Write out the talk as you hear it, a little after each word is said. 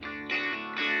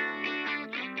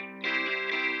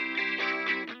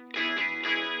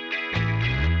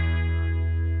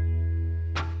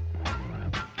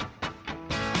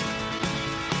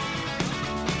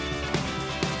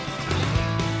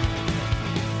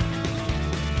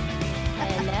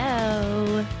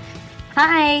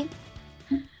Hi.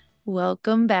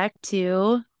 Welcome back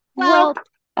to, Well,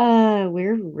 well,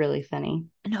 we're really funny.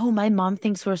 no, my mom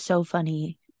thinks we're so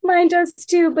funny. Mine does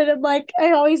too, but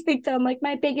I always think that I'm like,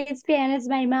 my biggest fan is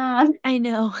my mom. I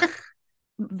know.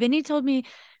 Vinny told me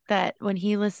that when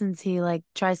he listens, he like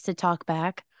tries to talk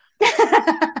back.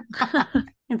 I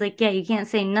It's like, yeah, you can't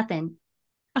say nothing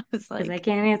was because I like,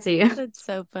 can't answer you. that's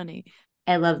so funny.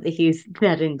 I love that he's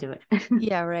that into it.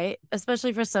 Yeah, right.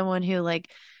 Especially for someone who like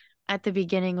at the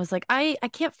beginning was like, I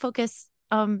can't focus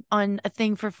on a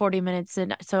thing for 40 minutes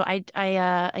and so I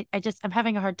just I'm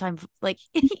having a hard time like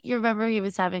you remember he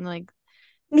was having like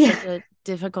Yeah. such a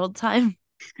difficult time.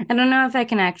 I don't know if I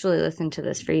can actually listen to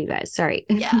this for you guys. Sorry.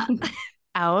 Yeah.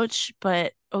 Ouch,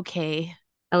 but okay.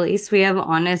 At least we have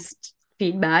honest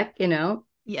feedback.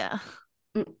 Yeah.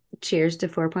 Cheers to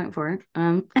 4.4.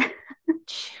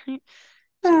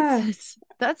 Ah, Jesus.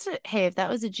 That's it. Hey, if that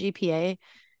was a GPA,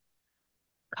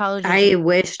 colleges I would,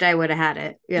 wished I would have had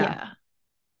it. Yeah. yeah,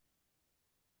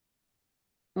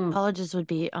 Mm. colleges would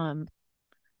be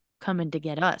coming to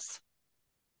get us.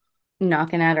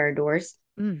 Knocking at our doors.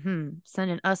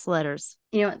 Sending us letters.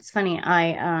 You know, it's funny.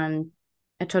 I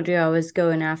told you I was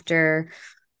going after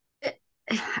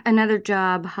another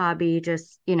job, hobby,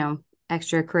 just,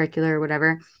 extracurricular or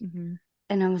whatever. hmm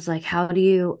And I was like, how do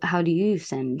you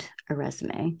send a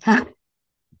resume?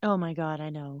 Oh my God, I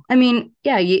know. I mean,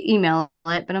 yeah, you email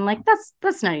it, but I'm like,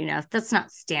 that's not enough. That's not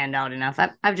standout enough.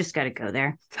 I've just got to go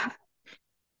there.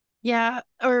 Yeah,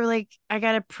 or like I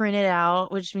gotta print it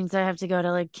out, which means I have to go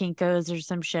to like Kinko's or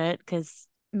some shit because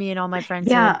me and all my friends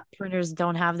said Yeah, printers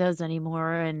don't have those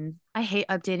anymore. And I hate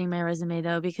updating my resume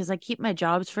though because I keep my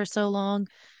jobs for so long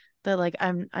that like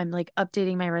I'm like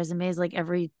updating my resumes like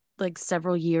every like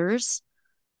several years.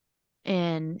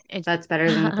 And it that's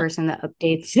better than the person that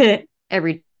updates it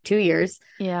every 2 years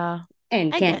yeah,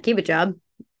 and I can't get keep a job.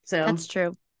 So, that's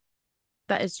true.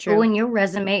 That is but true. when your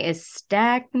resume is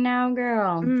stacked now,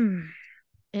 girl, Mm,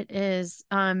 it is.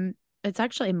 It's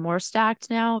actually more stacked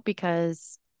now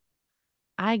because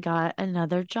I got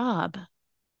another job.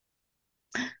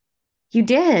 you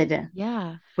did.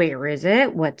 Yeah. Where is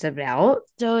it? What's it about?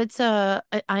 So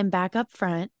I'm back up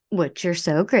front. What you're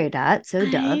so great at. So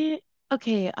duh. I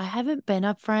okay, I haven't been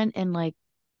up front in like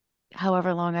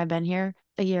however long I've been here,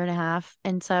 a year and a half.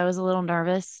 And so I was a little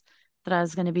nervous that I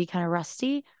was going to be kind of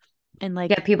rusty and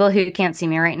Yeah, like, people who can't see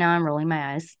me right now, I'm rolling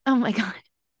my eyes. oh my God.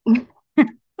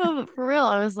 Oh, but for real,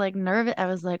 I was like nervous. I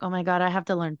was like, oh my God, I have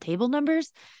to learn table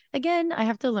numbers again. I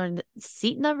have to learn the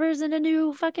seat numbers in a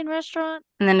new fucking restaurant.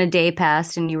 And then a day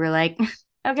passed and you were like,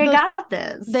 okay, Those got they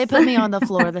this. put me on the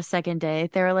floor the second day.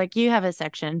 They were like, you have a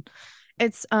section.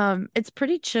 It's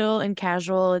pretty chill and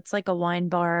casual. It's like a wine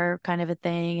bar kind of a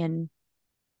thing. And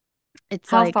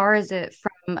it's How like far is it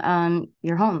from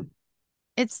your home?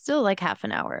 it's still like half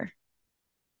an hour.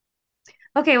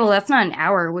 Okay, well, that's not an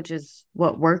hour, which is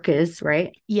what work is,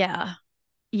 right? Yeah.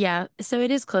 Yeah. So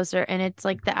it is closer and it's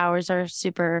like the hours are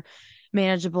super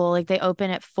manageable. Like they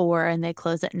open at 4 and they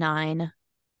close at 9.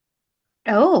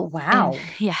 Oh, And wow.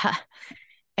 yeah.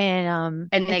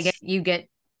 And And it's you get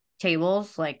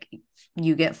tables, like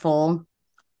you get full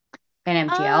and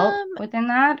empty out um within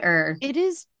that, or it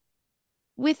is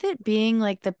with it being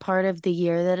like the part of the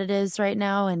year that it is right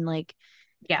now and like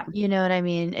yeah. you know what I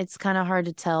mean? It's kind of hard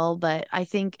to tell, but I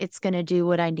think it's going to do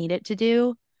what I need it to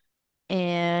do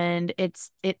and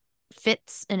it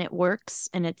fits and it works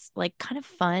and it's like kind of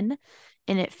fun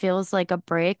and it feels like a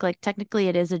break. Like technically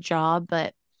it is a job,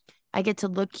 but I get to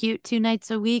look cute 2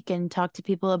 nights a week and talk to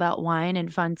people about wine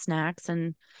and fun snacks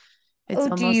and it's Oh,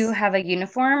 do you almost have a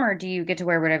uniform or do you get to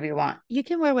wear whatever you want? you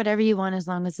can wear whatever you want as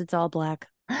long as it's all black.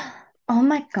 Oh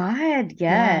my God,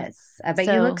 Yeah. yes. I bet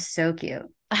you look So so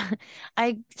cute.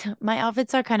 I my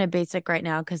outfits are kind of basic right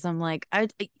now because I'm like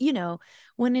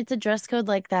when it's a dress code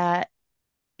like that,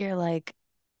 you're like,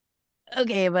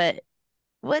 okay, but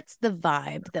what's the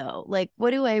vibe though? Like,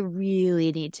 what do I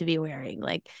really need to be wearing?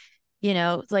 Like,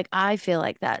 it's like I feel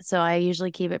like that. So I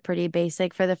usually keep it pretty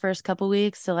basic for the first couple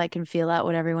weeks so I can feel out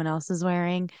what everyone else is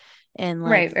wearing and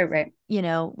like, Right, right, right.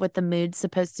 what the mood's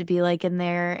supposed to be like in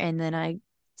there. And then I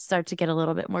start to get a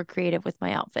little bit more creative with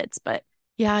my outfits. But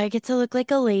yeah, I get to look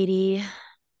like a lady,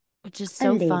 which is A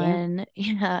so lady. fun.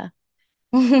 Yeah.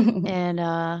 And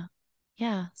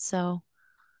yeah, so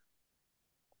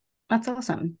That's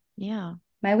awesome. yeah.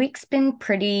 My week's been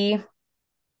pretty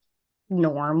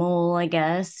normal, I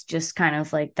guess. Just kind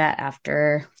of like that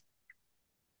after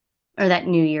or that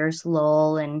New Year's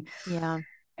lull and Yeah.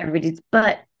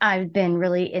 but I've been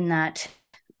really in that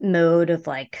mode of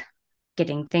like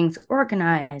getting things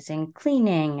organized and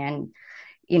cleaning and,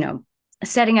 you know,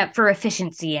 setting up for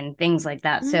efficiency and things like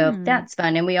that. So Mm. that's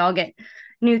fun. And we all get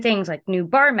new things like new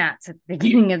bar mats at the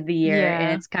beginning of the year. And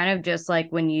Yeah. it's kind of just like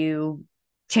when you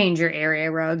change your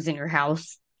area rugs in your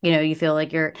house, you feel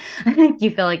like you're you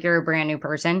feel like you're a brand new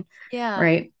person, Yeah.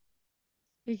 right?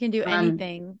 You can do Um,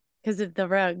 anything because of the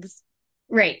rugs.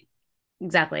 right,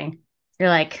 exactly. You're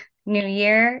like new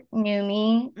year, new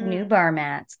me, new Mm. bar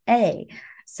mats. Hey.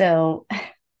 So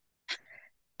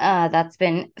that's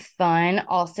been fun.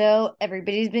 Also,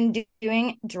 everybody's been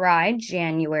doing dry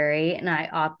January, and I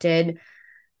opted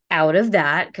out of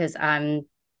that because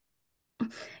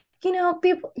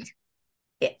people,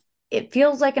 it, it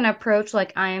feels like an approach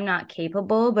like I am not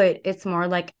capable, but it's more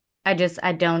like I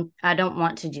don't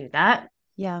want to do that.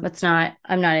 Yeah.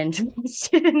 I'm not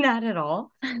interested in that at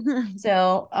all.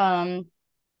 So,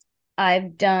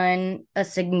 I've done a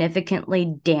significantly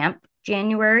damp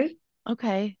January.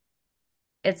 Okay.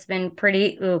 It's been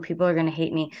pretty, oh, people are going to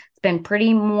hate me. It's been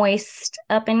pretty moist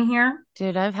up in here.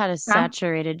 Dude, I've had a Okay?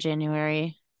 saturated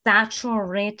January.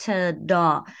 Saturated.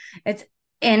 It's,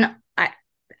 and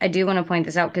I do want to point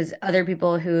this out because other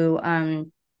people who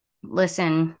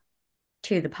listen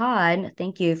to the pod,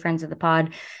 thank you, friends of the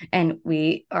pod, and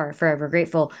we are forever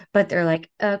grateful. But they're like,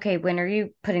 okay, when are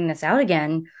you putting this out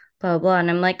again? Blah, blah, blah. And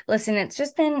I'm like, listen, it's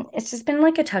just been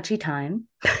like a touchy time.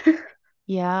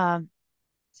 Yeah,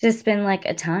 It's just been like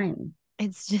a time.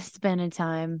 it's just been a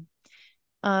time.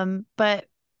 But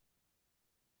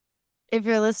if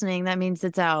you're listening, that means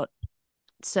it's out.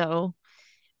 So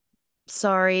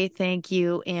sorry, thank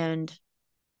you, and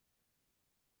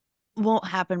won't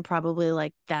happen probably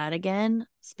like that again.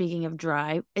 Speaking of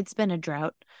dry, it's been a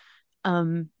drought.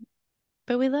 Um,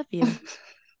 but we love you.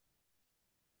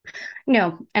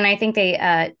 No, and I think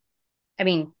I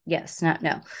mean, yes, not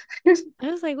no. I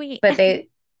was like, wait. But they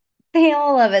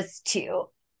all love us too.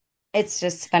 It's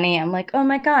just funny. I'm like, oh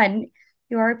my God,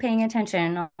 you are paying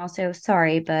attention. Also,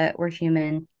 sorry, but we're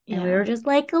human. And we Yeah. were just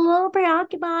like a little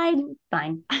preoccupied.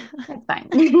 Fine. That's fine.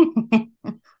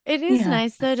 It is Yeah.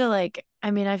 nice though to like,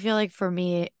 I mean, I feel like for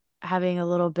me, having a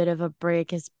little bit of a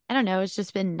break is, I don't know, it's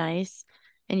just been nice.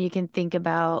 And you can think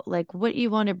about like what you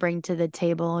want to bring to the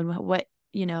table and what,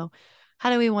 how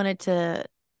do we want it to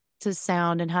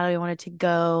sound and how do we want it to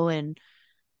go? And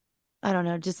I don't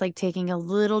know, just like taking a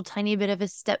little tiny bit of a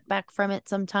step back from it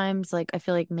sometimes, like I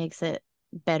feel like makes it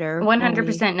better when we,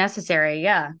 100% necessary.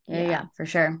 Yeah. Yeah. yeah. Yeah. For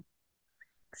sure.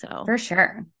 So For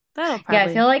sure. that'll Yeah. I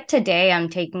feel probably, like today I'm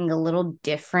taking a little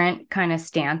different kind of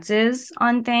stances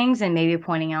on things and maybe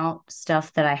pointing out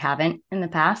stuff that I haven't in the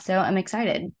past. So I'm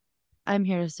excited. I'm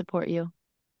here to support you.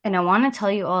 And I want to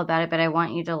tell you all about it, but I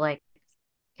want you to like,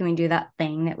 can we do that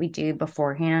thing that we do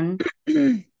beforehand?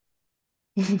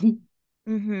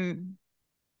 Mm-hmm.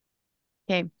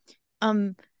 Okay.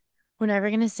 Um, we're never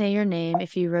going to say your name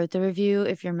if you wrote the review,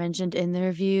 if you're mentioned in the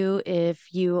review,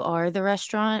 if you are the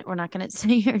restaurant, we're not going to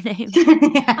say your name.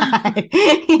 Yeah.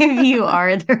 If you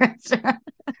are the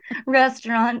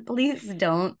restaurant, please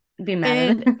don't be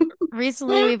mad at And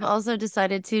recently it. we've also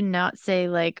decided to not say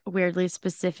like weirdly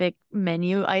specific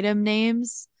menu item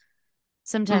names.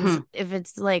 Sometimes Hmm. if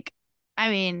it's like, I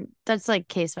mean, that's like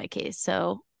case by case.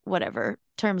 So whatever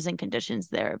terms and conditions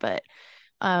there, but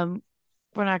um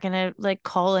we're not gonna like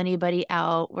call anybody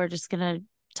out. We're just gonna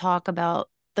talk about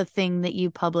the thing that you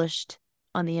published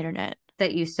on the internet.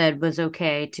 That you said was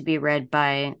okay to be read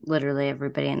by literally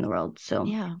everybody in the world. So,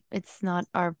 Yeah, it's not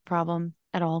our problem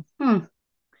at all. hmm.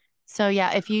 So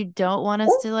yeah, if you don't want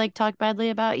us to like talk badly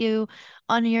about you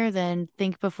on here, then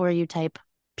think before you type.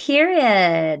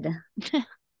 Period.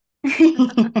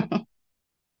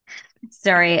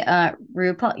 Sorry,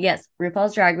 RuPaul. Yes,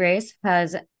 RuPaul's Drag Race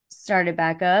has started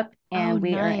back up, Oh, and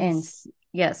nice.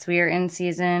 yes, we are in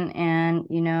season, and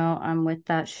I'm with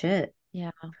that shit,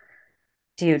 Yeah.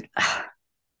 dude.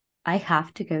 I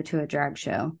have to go to a drag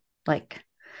show. Like,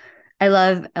 I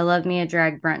love me a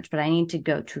drag brunch, but I need to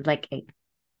go to like a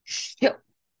show.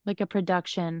 Like a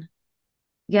production.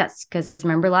 Yes, because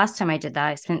remember last time I did that,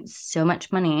 I spent so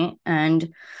much money,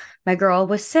 and my girl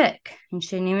was sick, and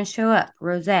she didn't even show up.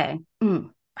 Rose.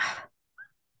 Mm.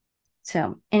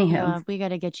 So, anywho, Yeah, we got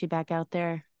to get you back out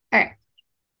there. all right.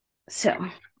 So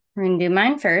we're going to do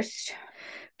mine first.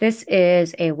 This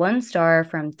is a 1 star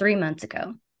from 3 months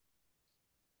ago.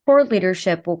 Poor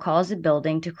leadership will cause a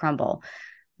building to crumble.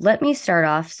 Let me start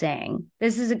off saying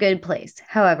this is a good place.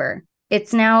 However,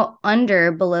 it's now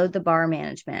under below the bar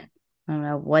management. I don't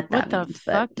know what What that the means,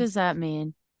 but fuck does that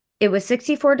mean? it was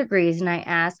 64 degrees and I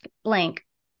asked blank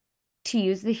to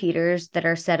use the heaters that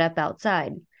are set up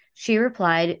outside. She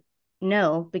replied,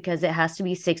 no, because it has to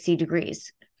be 60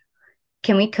 degrees.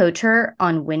 Can we coach her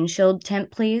on windshield temp,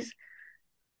 please?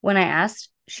 When I asked,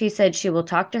 she said she will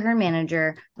talk to her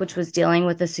manager, which was dealing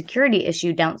with a security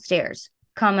issue downstairs.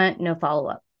 Comment, no follow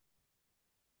up.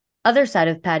 Other side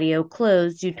of patio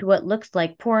closed due to what looks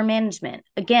like poor management.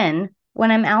 Again, when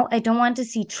I'm out, I don't want to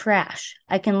see trash.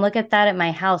 I can look at that at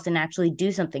my house and actually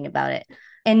do something about it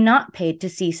and not pay to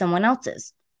see someone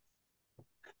else's.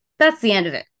 That's the end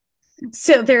of it.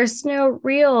 So there's no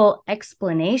real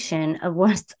explanation of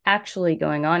what's actually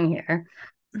going on here.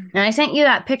 And I sent you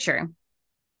that picture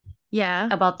Yeah.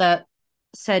 about the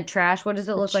said trash. What does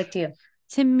it look like to you?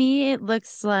 To me, it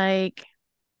looks like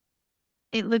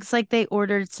they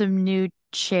ordered some new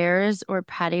chairs or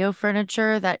patio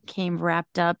furniture that came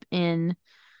wrapped up in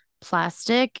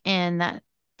plastic and that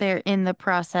they're in the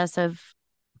process of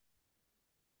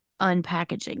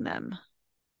unpackaging them.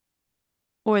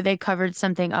 Or they covered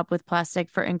something up with plastic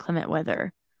for inclement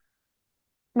weather.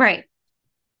 Right.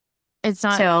 It's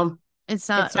not So it's it's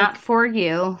not not like for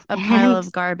you. a pile And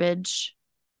of garbage.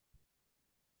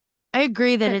 I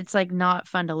agree that but, it's like not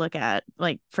fun to look at,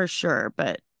 like for sure,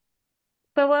 but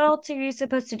but what else are you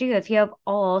supposed to do if you have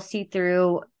all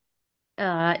see-through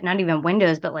not even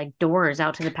windows, but like doors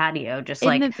out to the patio, just in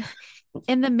like the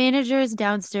and the manager is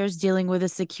downstairs dealing with a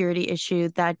security issue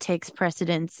that takes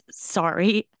precedence.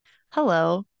 Sorry.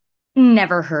 Hello.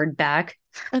 never heard back.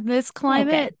 In this Okay.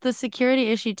 climate, the security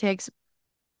issue takes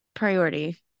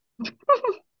priority.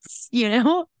 You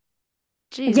know?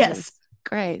 Yes. Jesus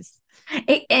Christ.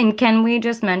 And can we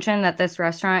just mention that this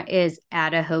restaurant is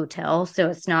at a hotel? So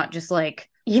it's not just like,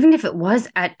 even if it was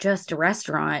at just a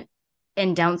restaurant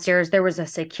and downstairs there was a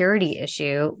security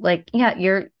issue, like,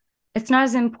 yeah, it's not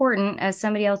as important as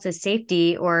somebody else's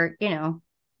safety or,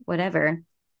 whatever.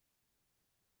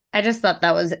 I just thought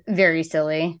that was very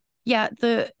silly. Yeah,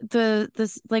 the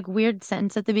this like weird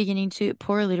sentence at the beginning too,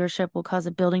 poor leadership will cause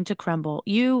a building to crumble.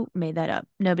 You made that up.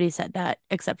 Nobody said that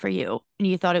except for you. And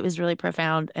you thought it was really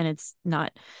profound and it's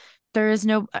not.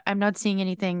 I'm not seeing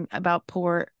anything about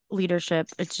poor leadership.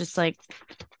 It's just like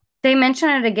They mention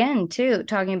it again too,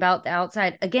 talking about the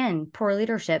outside again, poor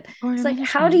leadership. poor It's like,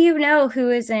 how do management. you know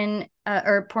who is in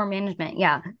or poor management?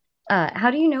 Yeah. How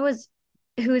do you know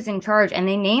who is in charge? And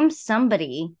they name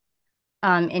somebody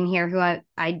in here who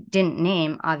I didn't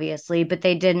name, obviously, but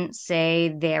they didn't say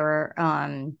their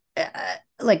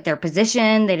like their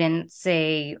position. They didn't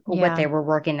say what Yeah. they were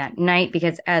working that night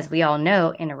because as we all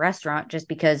know, in a restaurant, just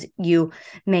because you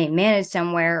may manage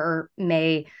somewhere or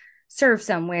may serve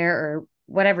somewhere or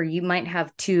whatever, you might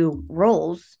have two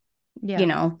roles, you Yeah.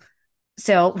 know.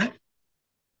 So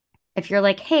if you're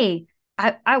like, hey,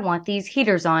 I want these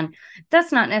heaters on,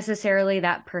 that's not necessarily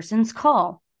that person's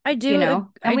call, and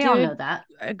I we all do know that.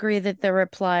 agree that the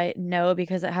reply no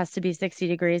because it has to be 60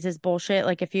 degrees is bullshit.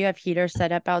 Like if you have heaters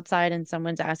set up outside and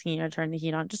someone's asking you to turn the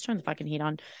heat on, just turn the fucking heat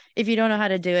on. If you don't know how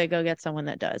to do it, go get someone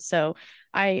that does. So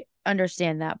I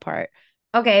understand that part.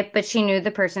 Okay, but she knew the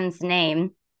person's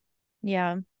name,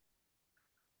 Yeah.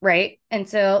 right? And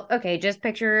so, okay, just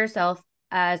picture yourself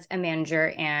as a manager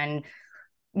and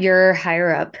your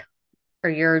higher up or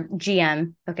your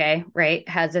GM, okay, right,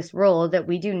 has this rule that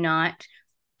we do not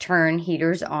turn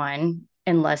heaters on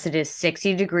unless it is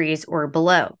 60 degrees or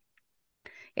below.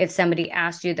 If somebody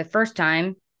asked you the first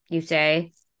time, you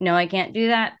say, no, I can't do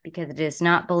that because it is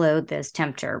not below this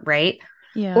temperature, right?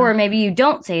 Yeah. Or maybe you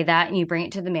don't say that and you bring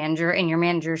it to the manager and your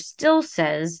manager still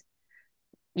says,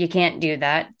 you can't do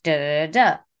that, da da da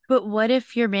da. But what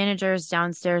if your manager is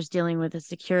downstairs dealing with a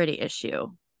security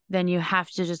issue? Then you have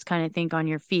to just kind of think on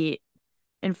your feet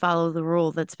and follow the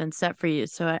rule that's been set for you.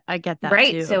 So I get that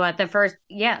Right. too. So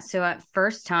at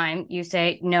first time, you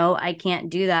say, no, I can't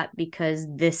do that because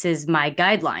this is my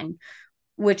guideline,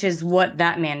 which is what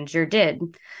that manager did.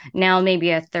 Now, maybe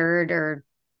a third or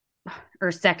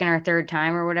second or third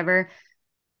time or whatever,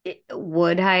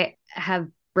 would I have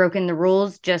broken the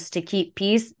rules just to keep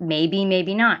peace? Maybe,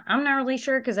 maybe not. I'm not really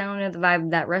sure because I don't know the vibe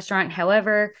of that restaurant.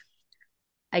 However,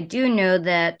 I do know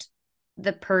that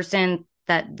the person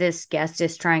that this guest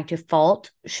is trying to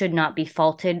fault should not be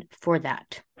faulted for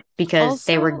that because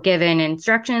they were Also, given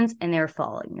instructions and they were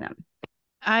following them.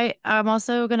 I'm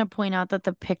also going to point out that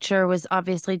the picture was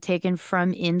obviously taken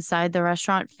from inside the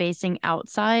restaurant facing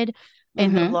outside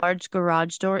and the Mm-hmm. large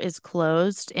garage door is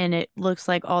closed and it looks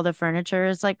like all the furniture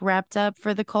is like wrapped up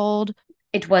for the cold.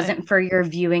 It Uh, wasn't for your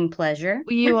viewing pleasure.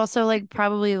 you also like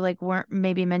probably like weren't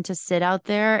maybe meant to sit out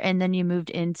there and then you moved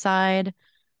inside.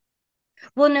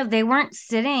 Well, no, they weren't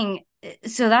sitting.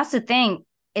 So that's the thing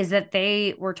is that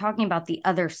they were talking about the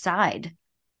other side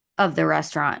of the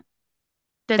restaurant.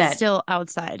 That's That still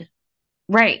outside.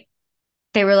 right.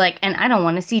 They were like, and I don't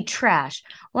want to see trash.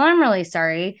 Well, I'm really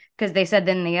sorry because they said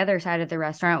then the other side of the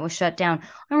restaurant was shut down.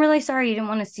 I'm really sorry you didn't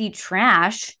want to see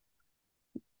trash.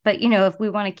 But, if we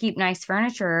want to keep nice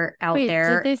furniture out Wait, did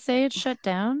there, they say it's shut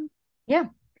down? yeah.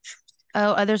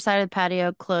 Oh, other side of the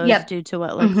patio closed Yep. due to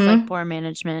what looks like Mm-hmm. poor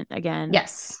management again.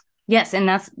 Yes. Yes. And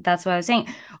that's what I was saying.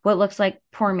 What looks like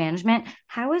poor management.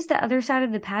 How is the other side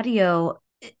of the patio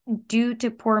due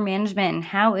to poor management? And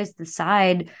how is the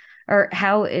side or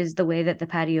how is the way that the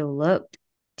patio looked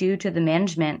due to the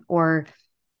management? Or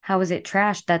how is it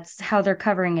trashed? That's how they're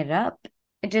covering it up.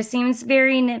 It just seems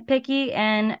very nitpicky.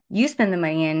 And you spend the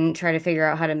money and try to figure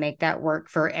out how to make that work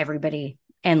for everybody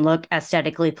and look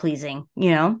aesthetically pleasing?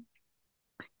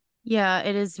 Yeah,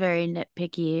 it is very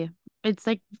nitpicky. It's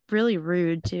like really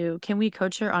rude too. Can we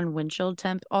coach her on windshield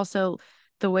temp? Also,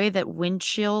 the way that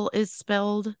windshield is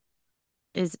spelled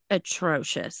is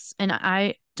atrocious. And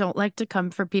I don't like to come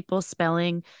for people's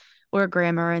spelling or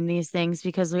grammar and these things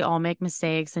because we all make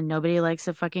mistakes and nobody likes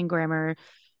a fucking grammar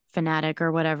fanatic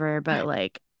or whatever. But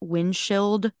like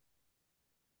windshield, Okay.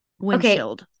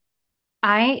 windshield.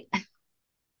 I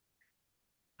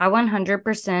I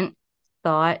 100%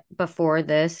 thought before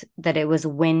this that it was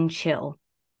wind chill.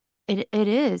 It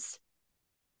is.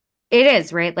 It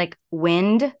is, right? Like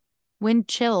wind Wind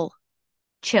chill.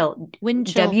 chill. Wind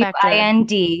chill factor.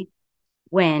 WIND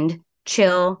wind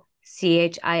chill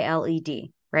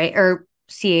CHILED, right? Or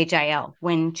CHIL,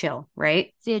 wind chill,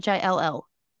 right? CHILL.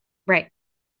 Right.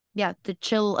 Yeah, the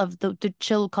chill of the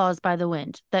chill caused by the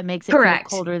wind that makes it feel Correct.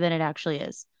 colder than it actually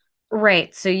is.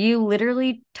 Right. So you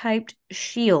literally typed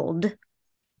shield,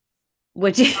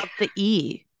 which Up the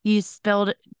E. You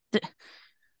spelled the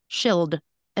shield,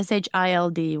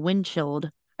 SHILD, windshield.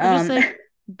 I'm just um like,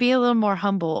 be a little more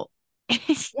humble.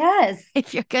 yes.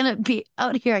 If you're gonna be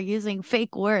out here using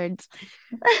fake words,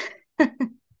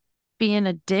 being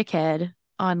a dickhead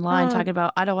online, Oh, talking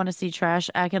about I don't want to see trash.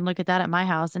 I can look at that at my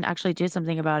house and actually do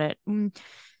something about it.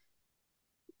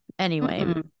 Anyway,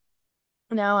 mm-mm.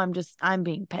 now I'm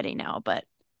being petty now, but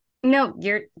No,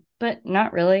 but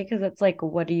not really, because it's like,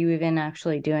 what are you even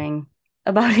actually doing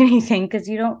about anything? Because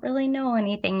you don't really know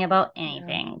anything about yeah.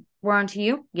 anything. We're on to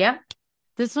you. Yeah.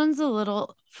 This one's a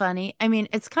little funny. I mean,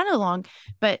 it's kind of long,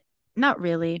 but not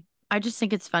really. I just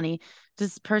think it's funny.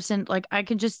 This person, like, I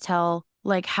can just tell,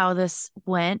 like, how this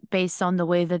went based on the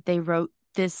way that they wrote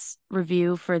this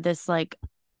review for this, like,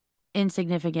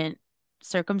 insignificant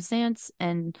circumstance.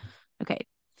 And okay,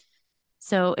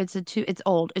 so it's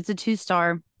old. It's a 2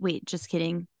 star. Wait, just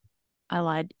kidding. I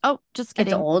lied. Oh, just It's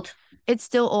kidding. old. It's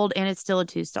still old and it's still a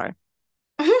 2 star.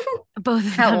 Both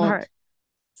of How them old? are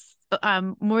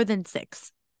more than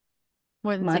 6,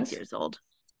 more than six Months? years old.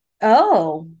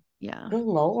 Oh, Yeah. good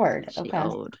Lord. She Okay.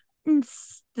 old.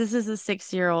 This is a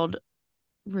 6-year-old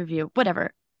review.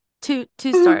 Whatever. Two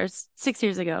stars, 6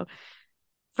 years ago.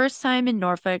 First time in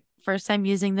Norfolk, first time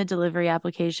using the delivery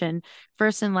application,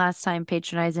 first and last time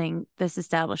patronizing this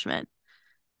establishment.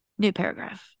 New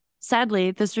paragraph. Sadly,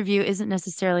 this review isn't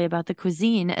necessarily about the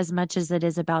cuisine as much as it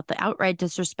is about the outright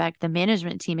disrespect the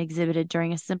management team exhibited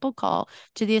during a simple call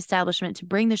to the establishment to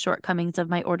bring the shortcomings of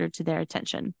my order to their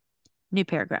attention. New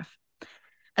paragraph.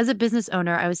 As a business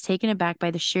owner, I was taken aback by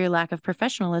the sheer lack of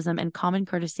professionalism and common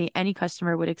courtesy any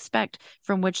customer would expect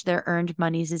from which their earned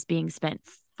monies is being spent.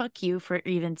 Fuck you for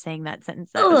even saying that sentence.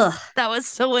 Ugh. That was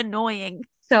so annoying.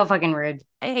 So fucking rude.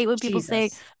 I hate when people say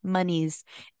Jesus. monies.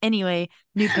 Anyway,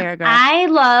 new paragraph. I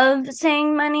love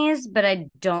saying monies, but I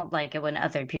don't like it when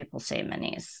other people say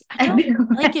monies. I don't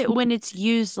like it when it's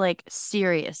used like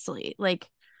seriously. Like,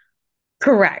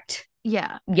 Correct.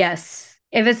 yeah, Yes.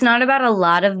 If it's not about a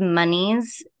lot of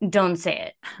monies, don't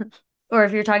say it. Or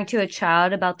if you're talking to a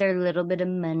child about their little bit of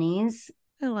monies,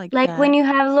 I like like when that. you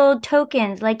have little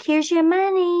tokens, like here's your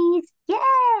monies.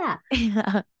 Yeah.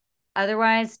 Yeah.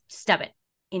 Otherwise, stop it.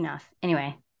 Enough.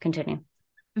 Anyway, continue.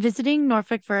 Visiting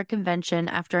Norfolk for a convention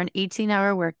after an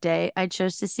 18-hour workday, I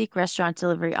chose to seek restaurant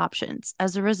delivery options.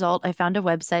 As a result, I found a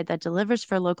website that delivers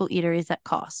for local eateries at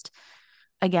cost.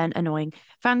 Again, annoying.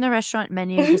 Found the restaurant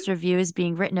menu this review is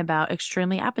being written about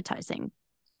extremely appetizing,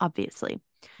 obviously.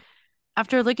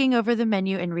 After looking over the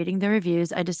menu and reading the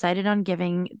reviews, I decided on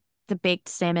giving the baked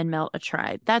salmon melt a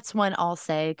try. That's one I'll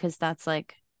say because that's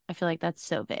like, I feel like that's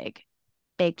so vague.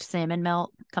 Baked salmon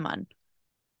melt, come on,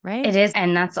 right? It is.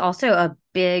 And that's also a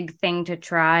big thing to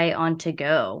try on to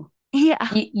go. Yeah,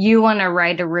 You want to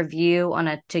write a review on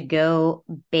a to go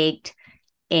baked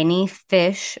any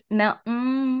fish melt?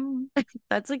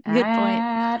 that's a good point.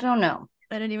 I don't know.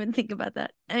 I didn't even think about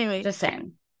that. Anyway, Just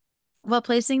saying. While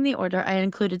placing the order, I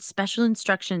included special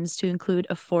instructions to include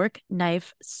a fork,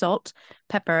 knife, salt,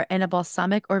 pepper, and a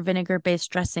balsamic or vinegar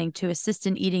based dressing to assist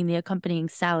in eating the accompanying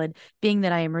salad, being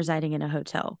that I am residing in a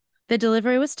hotel. The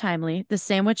delivery was timely. The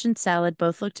sandwich and salad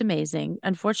both looked amazing.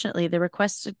 Unfortunately, the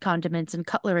requested condiments and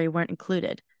cutlery weren't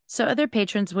included. So other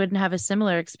patrons wouldn't have a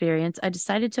similar experience, I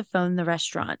decided to phone the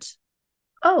restaurant.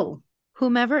 Oh,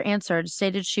 Whomever answered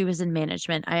stated she was in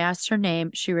management. I asked her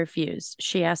name. She refused.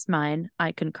 She asked mine.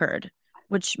 I concurred,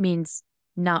 which means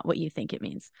not what you think it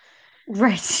means.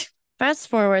 right. Fast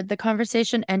forward, the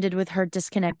conversation ended with her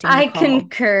disconnecting the I call.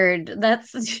 concurred.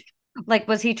 That's like,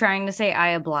 was he trying to say I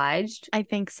obliged? I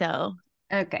think so.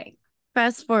 Okay.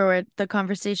 Fast forward, the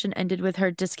conversation ended with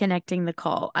her disconnecting the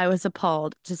call. I was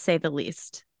appalled, to say the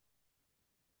least.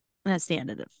 And that's the end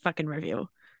of the fucking review.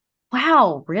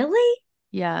 Wow, really?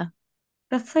 Yeah.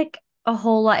 That's like a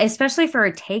whole lot, especially for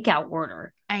a takeout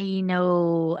order. I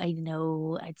know. I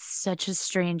know. It's such a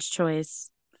strange choice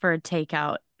for a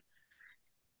takeout.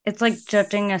 It's like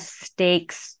judging a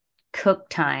steak's cook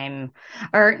time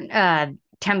or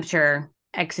temperature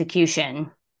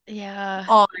execution Yeah.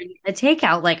 on a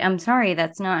takeout. Like, I'm sorry,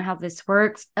 that's not how this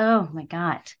works. Oh my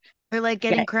God. Or like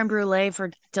Yeah. getting creme brulee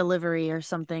for delivery or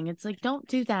something. It's like, don't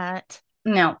do that.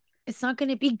 No, It's not going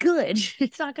to be good.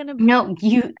 It's not going to. no,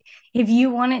 if you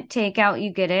want it takeout,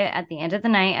 you get it at the end of the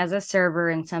night as a server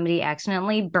and somebody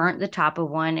accidentally burnt the top of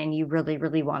one and you really,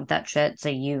 really want that shit. So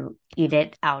you eat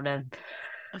it out of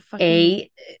A fucking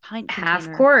a pint half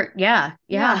container. quart. Yeah.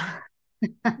 Yeah.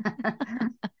 Yeah.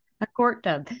 A quart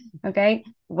tub. Okay.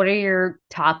 What are your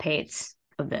top hates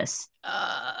of this?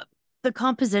 Uh, the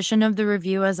composition of the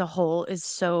review as a whole is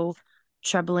so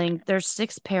troubling. There's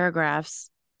six paragraphs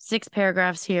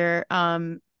here.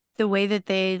 The way that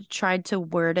they tried to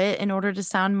word it in order to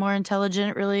sound more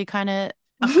intelligent, really kind of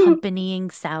accompanying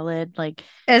salad, like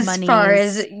As far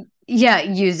as, monies. yeah,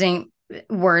 using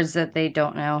words that they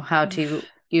don't know how to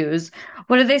use.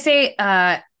 What do they say?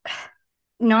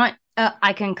 Not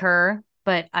I concur,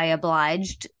 but I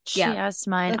obliged. She Yeah, asked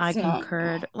mine, I that's not.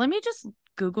 concurred. Let me just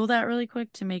Google that really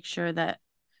quick to make sure that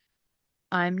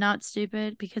I'm not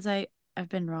stupid because I've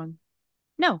been wrong.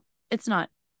 No, it's not.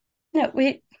 No,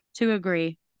 wait. To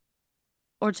agree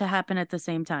or to happen at the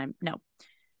same time. No.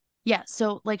 Yeah,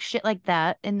 so like shit like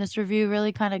that in this review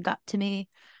really kind of got to me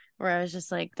where I was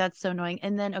just like that's so annoying.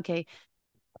 And then okay,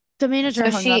 the manager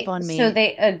hung up on So me.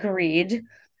 they agreed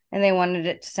and they wanted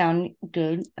it to sound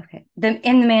good. Okay.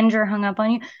 And the manager hung up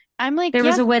on you. I'm like, There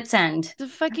was yeah, a wit's end. the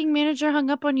fucking manager hung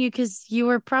up on you cuz you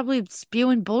were probably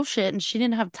spewing bullshit and she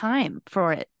didn't have time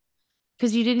for it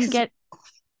cuz you didn't Because get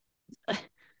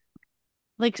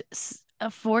like a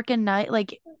fork and knife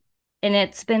like and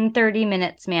it's been 30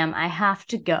 minutes, ma'am. I have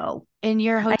to go. in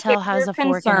your I hear hotel has your a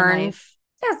fork and a concerns. knife.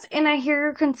 Yes, and I hear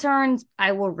your concerns.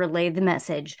 I will relay the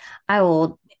message. I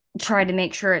will try to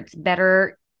make sure it's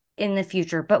better in the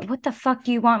future. But what the fuck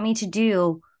do you want me to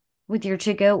do with your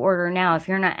to go order now if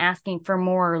you're not asking for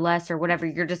more or less or whatever?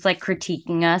 You're just like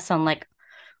critiquing us on like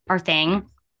our thing,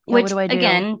 Yeah, what which do I do?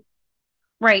 again,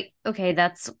 right. Okay,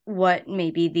 that's what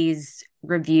maybe these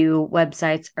review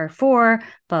websites are for,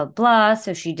 blah blah.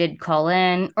 So she did call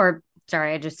in, or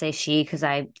sorry, I just say she because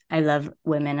I love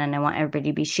women and I want everybody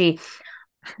to be she.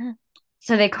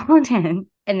 So they called in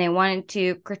and they wanted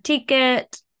to critique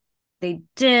it. They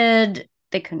did.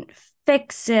 They couldn't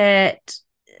fix it.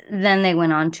 Then they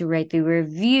went on to write the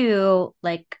review.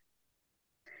 Like,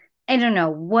 I don't know,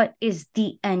 what is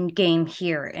the end game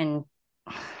here? And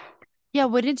Yeah,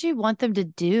 what did you want them to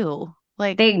do?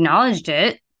 Like, they acknowledged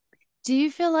it. do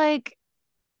you feel like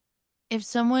if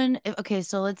someone, okay,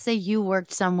 so let's say you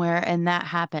worked somewhere and that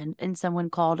happened and someone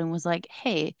called and was like,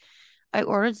 hey, I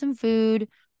ordered some food.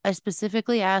 I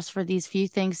specifically asked for these few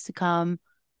things to come.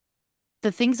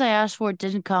 The things I asked for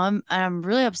didn't come, and I'm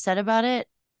really upset about it.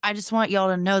 I just want y'all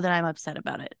to know that I'm upset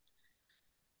about it.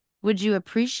 Would you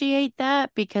appreciate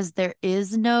that? Because there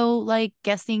is no like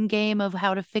guessing game of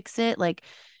how to fix it. Like,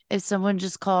 if someone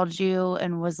just called you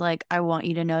and was like, I want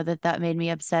you to know that that made me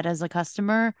upset as a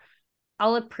customer.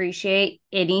 I'll appreciate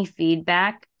any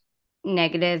feedback,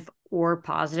 negative or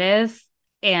positive,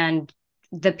 and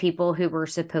the people who were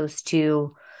supposed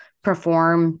to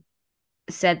perform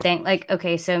said thing like,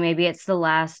 okay, so maybe it's the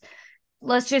last,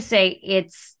 let's just say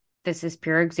it's, this is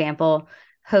pure example,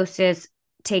 hostess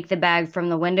take the bag from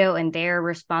the window and they're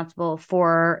responsible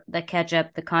for the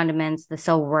ketchup, the condiments, the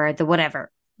silverware, the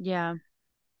whatever. Yeah.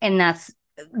 And that's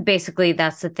basically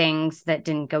that's the things that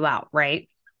didn't go out, right?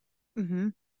 Mm-hmm.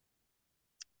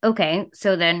 Okay,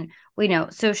 so then we know.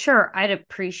 So sure, I'd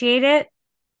appreciate it.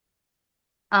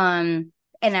 Um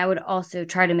And I would also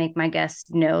try to make my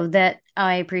guests know that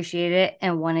I appreciate it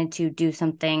and wanted to do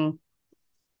something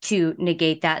to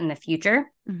negate that in the future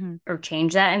Mm-hmm. or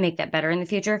change that and make that better in the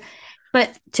future.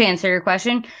 But to answer your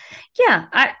question, yeah,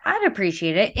 I'd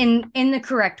appreciate it in the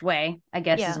correct way, I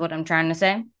guess is Yeah. what I'm trying to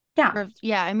say. Yeah. Or,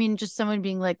 yeah, I mean, just someone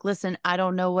being like, listen, I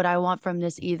don't know what I want from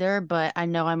this either, but I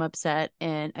know I'm upset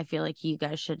and I feel like you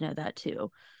guys should know that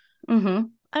too. Mm-hmm.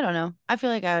 I don't know. I feel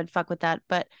like I would fuck with that,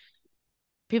 but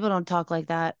people don't talk like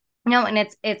that. No, and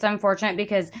it's unfortunate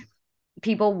because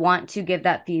people want to give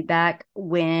that feedback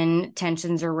when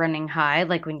tensions are running high,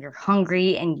 like when you're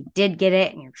hungry and you did get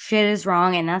it and your shit is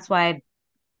wrong. And that's why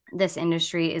this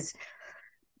industry is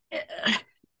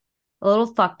a little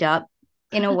fucked up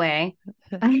in a way.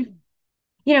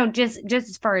 Just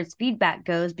as far as feedback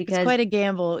goes, It's because quite a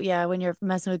gamble, yeah, when you're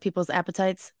messing with people's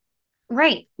appetites.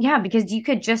 right, yeah, because you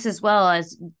could just as well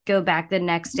as go back the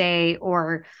next day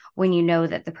or when you know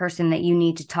that the person that you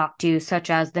need to talk to, such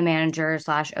as the manager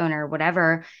slash owner,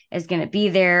 whatever, is going to be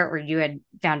there, or you had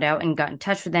found out and got in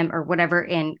touch with them or whatever,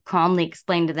 and calmly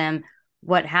explain to them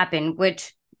what happened,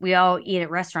 which we all eat at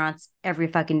restaurants every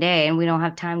fucking day, and we don't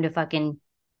have time to fucking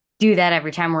do that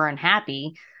every time we're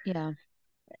unhappy. Yeah.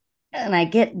 And I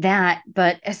get that.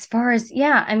 But as far as,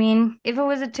 yeah, I mean, if it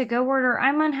was a to go order,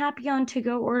 I'm unhappy on to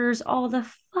go orders all the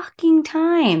fucking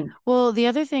time. Well, the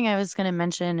other thing I was going to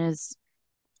mention is,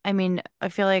 I mean, I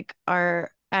feel like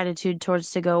our attitude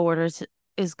towards to go orders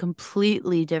is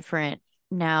completely different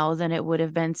now than it would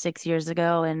have been 6 years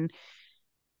ago. And,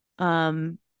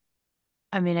 um,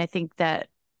 I mean, I think that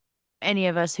any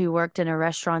of us who worked in a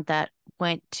restaurant that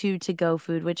went to go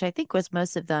food, which I think was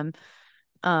most of them,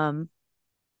 um,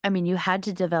 I mean, you had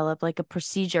to develop like a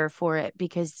procedure for it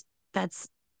because that's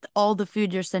all the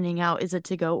food you're sending out is a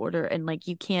to go order. And like,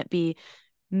 you can't be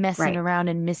messing Right. around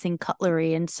and missing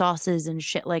cutlery and sauces and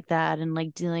shit like that. And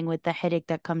like dealing with the headache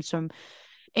that comes from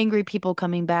angry people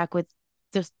coming back with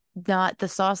just not the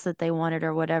sauce that they wanted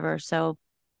or whatever. So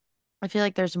I feel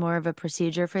like there's more of a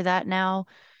procedure for that now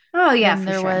Oh, yeah, than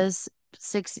for there sure. was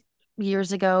 6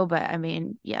 years ago. But I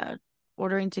mean, yeah,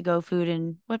 ordering to go food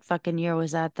in what fucking year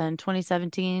was that then?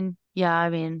 2017? Yeah, I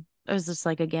mean, it was just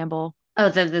like a gamble. Oh,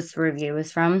 that this review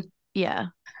is from. Yeah.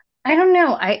 I don't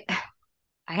know. I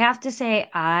have to say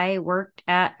I worked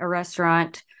at a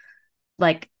restaurant,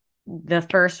 like the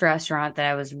first restaurant that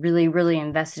I was really, really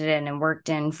invested in and worked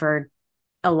in for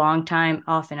a long time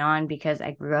off and on because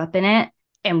I grew up in it.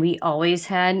 And we always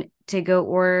had to go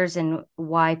orders, and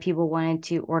why people wanted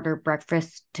to order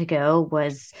breakfast to go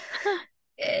was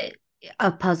eh,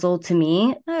 a puzzle to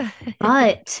me.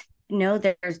 But no,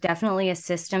 there's definitely a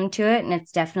system to it, and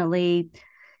it's definitely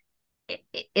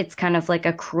it's kind of like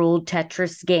a cruel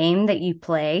Tetris game that you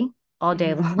play all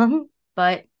day Mhm. long.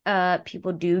 But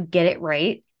people do get it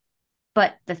right.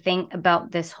 But the thing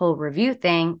about this whole review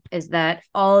thing is that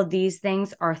all of these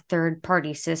things are third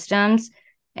party systems.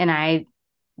 And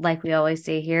like we always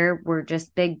say here, we're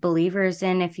just big believers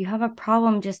in if you have a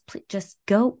problem, just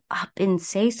go up and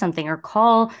say something or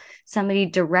call somebody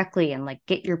directly and like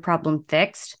get your problem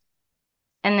fixed.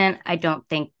 And then I don't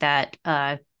think that,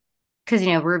 because,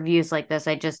 reviews like this,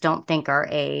 I just don't think are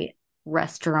a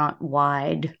restaurant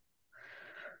wide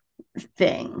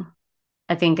thing.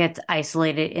 I think it's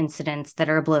isolated incidents that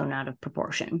are blown out of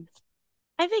proportion.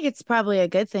 I think it's probably a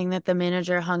good thing that the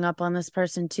manager hung up on this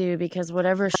person too, because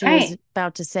whatever she was Right.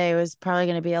 about to say was probably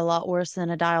going to be a lot worse than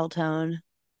a dial tone.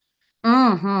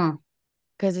 Mm-hmm.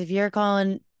 Because if you're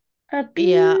calling,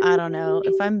 yeah, I don't know. If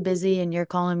Abuse. I'm busy and you're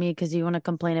calling me because you want to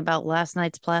complain about last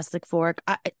night's plastic fork,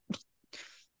 I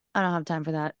don't have time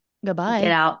for that. Get Goodbye.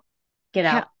 out. Get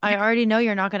Yeah, out. I already know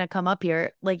you're not going to come up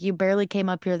here. Like you barely came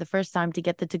up here the first time to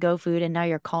get the to-go food, and now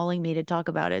you're calling me to talk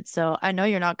about it. So I know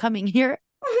you're not coming here.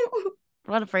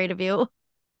 I'm not afraid of you.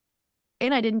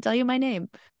 And I didn't tell you my name.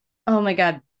 Oh my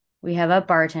God. We have a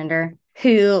bartender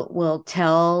who will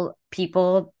tell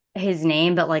people his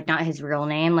name, but like not his real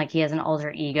name. Like he has an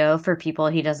alter ego for people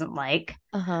he doesn't like.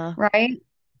 Uh-huh. Right.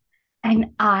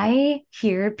 And I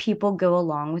hear people go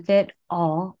along with it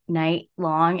all night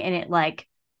long. And it like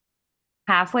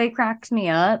halfway cracks me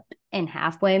up and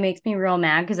halfway makes me real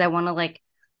mad because I want to like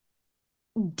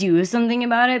do something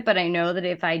about it. But I know that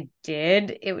if I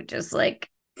did, it would just like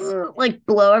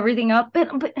blow everything up.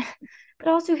 But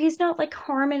also he's not like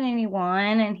harming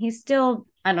anyone and he's still,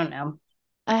 I don't know.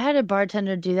 I had a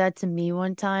bartender do that to me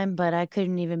one time, but I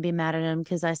couldn't even be mad at him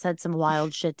because I said some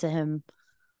wild shit to him.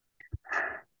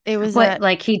 It was What, at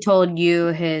like he told you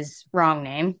his wrong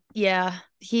name? Yeah,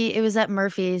 it was at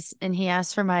Murphy's and he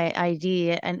asked for my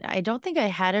ID and I don't think I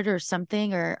had it or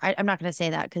something, or I'm not gonna say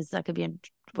that because that could be in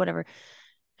whatever.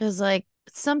 It was like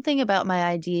something about my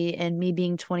ID and me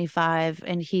being 25.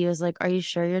 And he was like, "Are you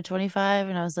sure you're 25?"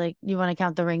 And I was like, "You want to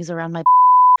count the rings around my?"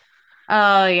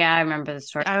 Oh yeah, I remember the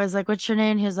story. I was like, "What's your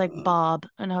name?" He was like, "Bob."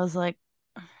 And I was like,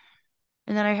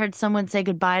 and then I heard someone say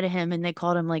goodbye to him and they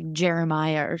called him like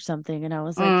Jeremiah or something. And I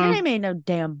was like, "Your Mm. name ain't no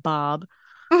damn Bob."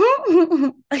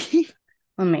 Oh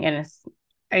my goodness.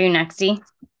 Are you nexty?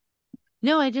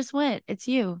 No, I just went. It's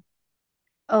you.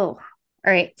 Oh, all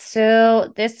right.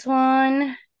 So this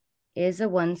one is a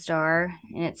 1 star,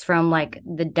 and it's from like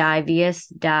the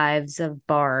diviest dives of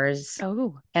bars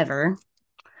Oh, ever.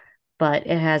 But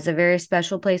it has a very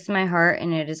special place in my heart,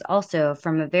 and it is also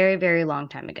from a very, very long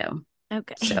time ago.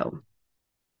 okay. So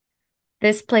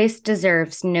this place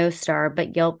deserves no star,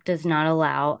 but Yelp does not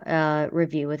allow a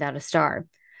review without a star.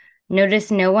 Notice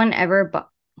no one ever,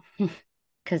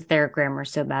 because their grammar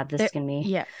is so bad, this There, is going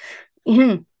yeah.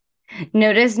 to be.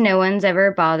 Notice no one's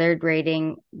ever bothered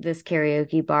rating this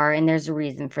karaoke bar, and there's a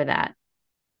reason for that.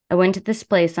 I went to this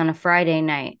place on a Friday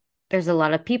night. There's a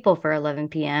lot of people for 11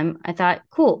 p.m. I thought,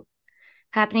 cool,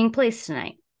 happening place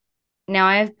tonight. Now,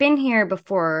 I've been here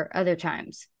before other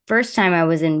times. First time I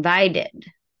was invited.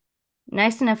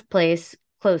 Nice enough place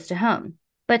close to home.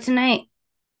 But tonight,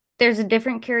 there's a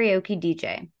different karaoke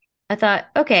DJ. I thought,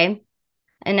 okay,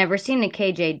 I never seen a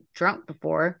KJ drunk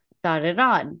before. Thought it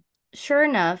odd. Sure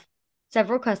enough,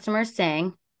 several customers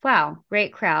sang, wow,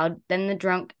 great crowd. Then the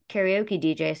drunk karaoke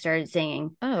DJ started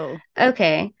singing. Oh,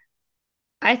 Okay,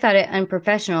 I thought it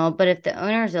unprofessional, but if the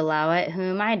owners allow it, who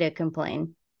am I to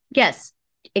complain? Yes,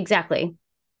 exactly.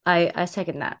 I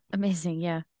second that. amazing.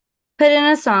 Yeah. Put in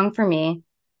a song for me,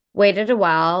 waited a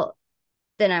while,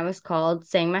 then I was called,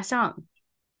 sang my song.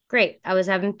 Great, I was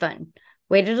having fun.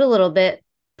 Waited a little bit,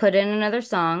 put in another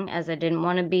song as I didn't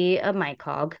want to be a mic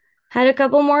hog. Had a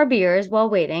couple more beers while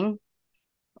waiting.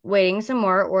 Waiting some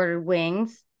more, ordered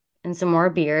wings and some more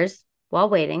beers while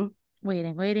waiting.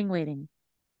 Waiting, waiting, waiting.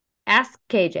 Asked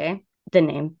KJ, the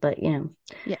name, but Yeah.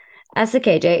 asked the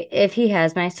KJ if he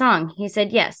has my song. He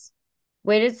said yes.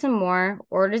 Waited some more,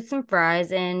 ordered some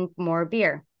fries and more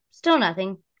beer. Still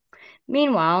nothing.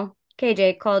 Meanwhile,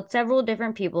 KJ called several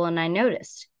different people and I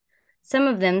noticed. Some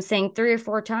of them sang 3 or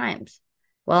 4 times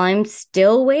while I'm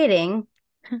still waiting.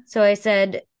 So I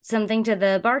said something to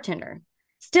the bartender.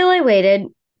 Still, I waited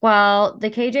while the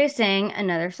KJ sang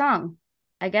another song.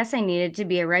 I guess I needed to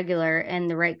be a regular and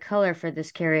the right color for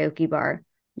this karaoke bar.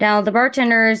 Now, the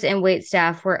bartenders and wait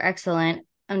staff were excellent.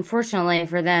 Unfortunately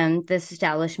for them, this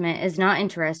establishment is not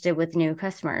interested with new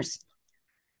customers.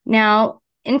 Now,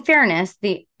 in fairness,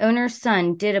 the owner's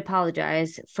son did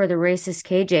apologize for the racist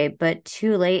KJ, but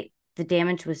too late, the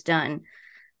damage was done.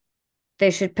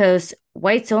 They should post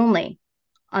whites only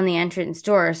on the entrance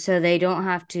door so they don't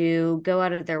have to go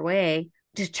out of their way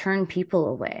to turn people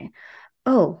away.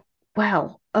 Oh,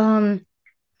 wow. Hmm.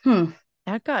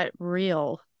 That got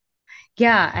real.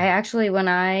 Yeah, I actually when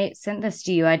I sent this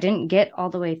to you, I didn't get all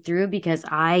the way through because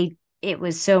I it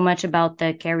was so much about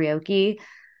the karaoke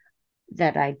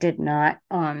that I did not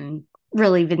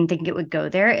really even think it would go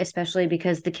there, especially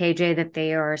because the KJ that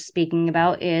they are speaking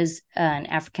about is an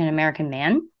African American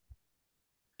man.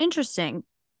 Interesting.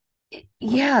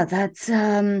 Yeah, that's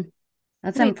Wait,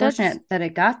 unfortunate that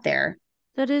it got there.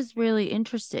 that is really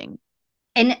interesting.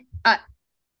 And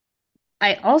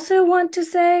I also want to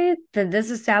say that this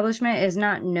establishment is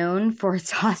not known for its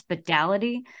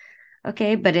hospitality,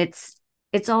 okay, but it's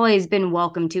always been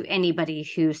welcome to anybody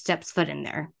who steps foot in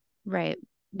there. Right.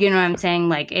 You know what I'm saying?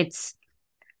 Like it's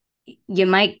you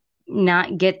might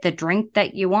not get the drink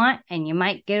that you want and you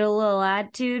might get a little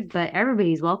attitude, but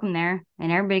everybody's welcome there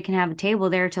and everybody can have a table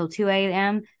there till 2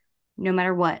 a.m. no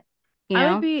matter what, you I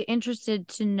would know? be interested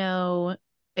to know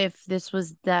if this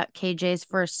was that KJ's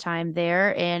first time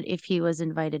there and if he was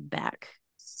invited back.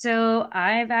 So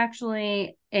I've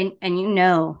actually and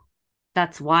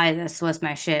that's why this was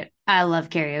my shit. I love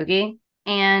karaoke.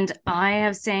 And I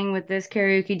have sang with this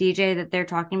karaoke DJ that they're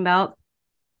talking about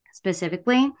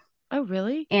specifically. Oh,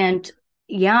 really? And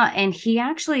yeah, and he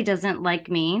actually doesn't like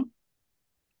me.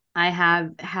 I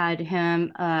have had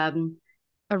him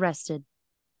Arrested.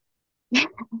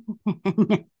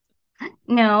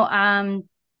 no,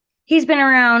 he's been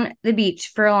around the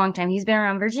beach for a long time. He's been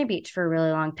around Virginia Beach for a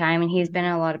really long time and he's been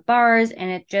in a lot of bars and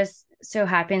it just so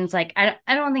happens like I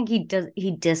don't think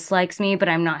he dislikes me, but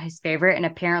I'm not his favorite and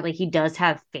apparently he does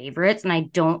have favorites and I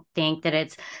don't think that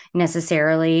it's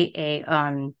necessarily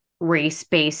a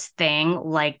race-based thing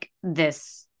like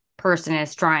this person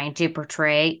is trying to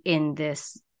portray in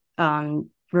this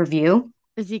review.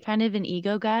 Is he kind of an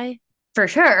ego guy? For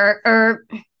sure. Or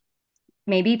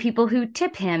maybe people who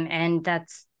tip him and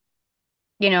that's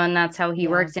and that's how he Yeah.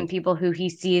 works, and people who he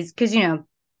sees, because,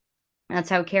 that's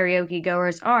how karaoke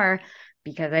goers are,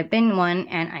 because I've been one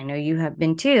and I know you have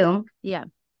been too. Yeah.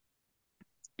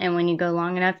 And when you go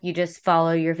long enough, you just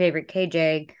follow your favorite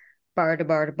KJ bar to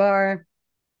bar to bar,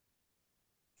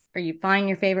 or you find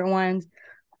your favorite ones,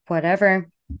 whatever.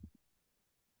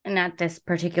 And at this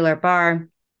particular bar,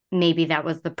 maybe that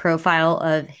was the profile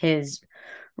of his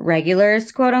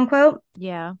regulars, quote unquote.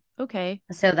 Yeah. Okay.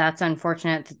 So that's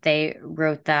unfortunate that they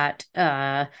wrote that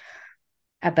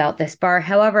about this bar.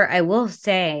 However, I will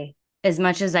say, as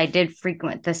much as I did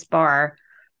frequent this bar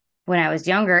when I was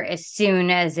younger, as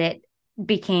soon as it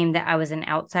became that I was an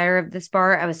outsider of this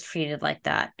bar, I was treated like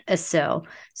that. So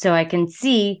I can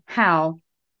see how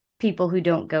people who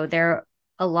don't go there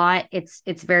a lot, it's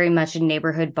very much a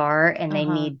neighborhood bar, and they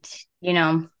Uh-huh. need, you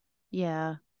know,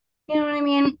 Yeah. you know what I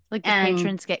mean? Like the And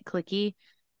patrons get clicky,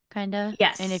 kind of.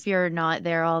 And if yes. you're not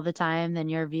there all the time, then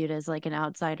you're viewed as like an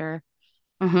outsider.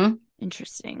 Mm-hmm.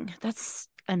 Interesting. That's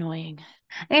annoying.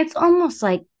 It's almost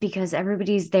like because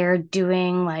everybody's there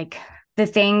doing like the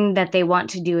thing that they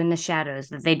want to do in the shadows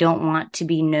that they don't want to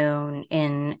be known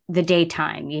in the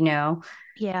daytime.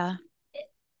 Yeah.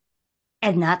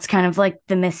 And that's kind of like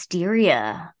the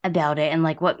mysteria about it and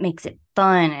like what makes it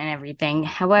fun and everything.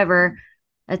 However,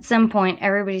 at some point,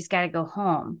 everybody's got to go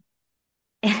home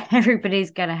and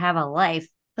everybody's got to have a life.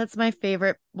 That's my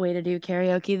favorite way to do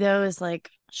karaoke, though, is like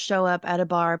show up at a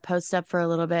bar, post up for a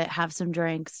little bit, have some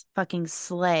drinks, fucking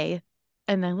slay,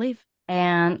 and then leave.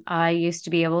 And I used to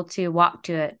be able to walk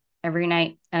to it every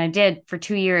night. And I did for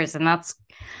 2 years. And that's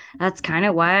kind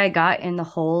of why I got in the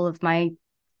whole of my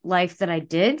life that I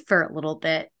did for a little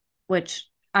bit, which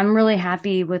I'm really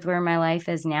happy with where my life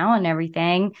is now and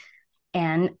everything.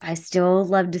 And I still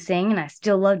love to sing and I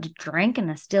still love to drink and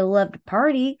I still love to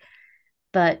party.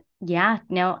 But yeah,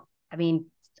 no, I mean,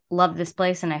 love this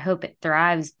place and I hope it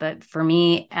thrives. But for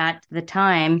me at the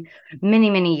time, many,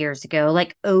 many years ago,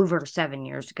 like over 7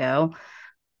 years ago,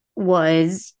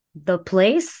 was the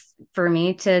place for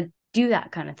me to do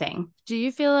that kind of thing. Do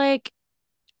you feel like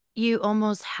you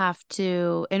almost have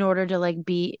to, in order to like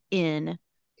be in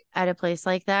at a place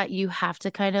like that, you have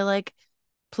to kind of like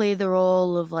play the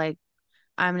role of like,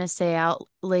 I'm gonna stay out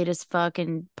late as fuck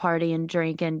and party and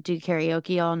drink and do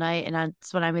karaoke all night, and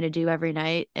that's what I'm gonna do every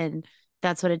night, and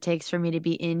that's what it takes for me to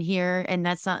be in here. And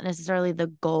that's not necessarily the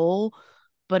goal,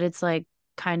 but it's like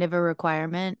kind of a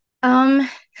requirement. Um,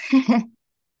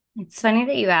 it's funny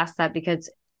that you asked that because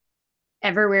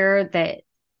everywhere that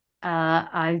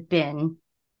I've been,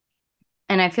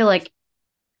 and I feel like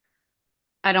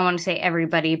I don't want to say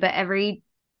everybody, but every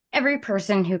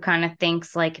person who kind of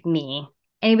thinks like me,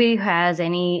 anybody who has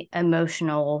any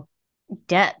emotional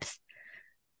depth,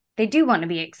 they do want to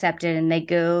be accepted and they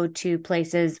go to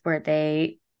places where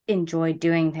they enjoy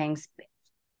doing things.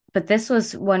 But this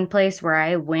was one place where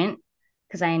I went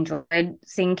because I enjoyed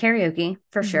singing karaoke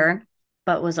for Hmm. sure,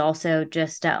 but was also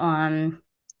just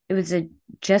it was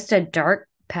just a dark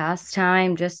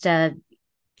pastime, just a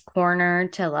corner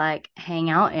to like hang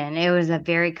out in. It was a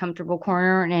very comfortable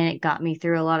corner and it got me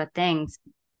through a lot of things.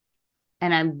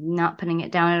 And I'm not putting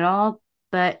it down at all,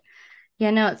 but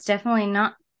yeah, no, it's definitely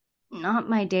not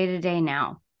my day to day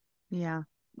now. Yeah.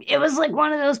 It was like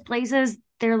one of those places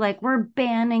they're like, we're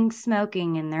banning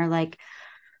smoking, and they're like,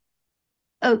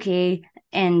 okay.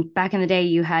 And back in the day,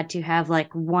 you had to have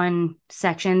like one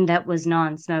section that was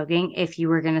non smoking if you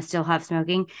were going to still have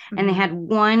smoking. And they Hmm. had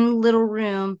one little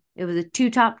room, it was a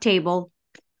two-top table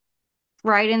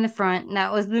right in the front, and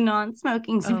that was the non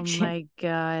smoking Oh section. my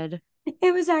God.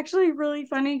 It was actually really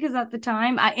funny because at the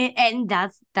time, and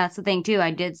that's the thing too.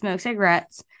 I did smoke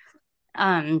cigarettes.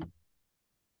 Um,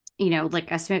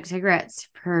 like I smoked cigarettes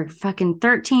for fucking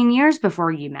 13 years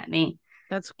before you met me.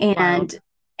 That's And wild.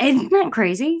 isn't that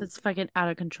crazy? That's fucking out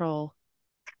of control.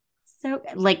 So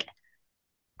like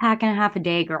pack and a half a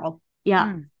day, girl. Yeah,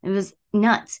 Mm. it was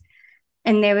nuts.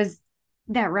 And there was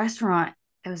that restaurant.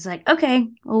 It was like, okay,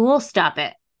 well, we'll stop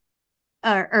it,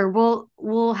 or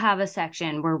we'll have a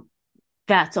section where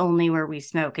that's only where we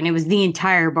smoke, and it was the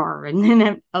entire bar. And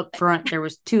then up front there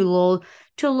was two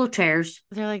little chairs.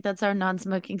 They're like, that's our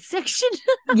non-smoking section.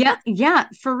 Yeah, yeah,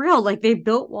 for real. Like they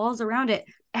built walls around it.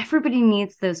 Everybody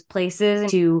needs those places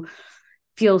to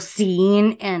feel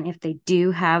seen. And if they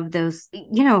do have those,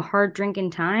 hard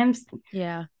drinking times,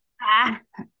 Yeah. ah,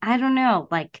 I don't know.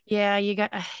 Like Yeah, you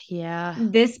got, yeah.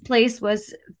 this place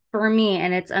was for me,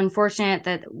 and it's unfortunate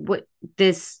that what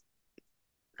this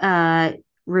uh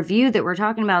review that we're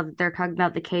talking about, that they're talking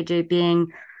about the KJ being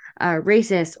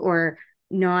racist or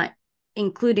not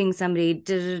including somebody.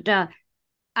 Da, da, da.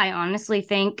 I honestly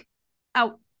think,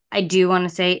 oh, I do want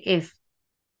to say, if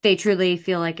they truly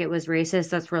feel like it was racist,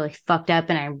 that's really fucked up.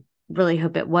 And I really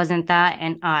hope it wasn't that.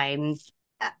 And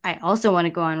I also want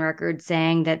to go on record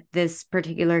saying that this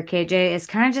particular KJ is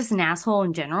kind of just an asshole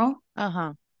in general.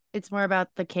 Uh-huh. It's more about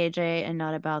the KJ and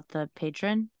not about the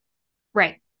patron.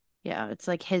 Right. Yeah, it's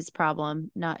like his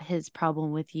problem, not his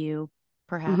problem with you,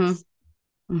 Mm-hmm. perhaps.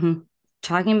 Mm-hmm.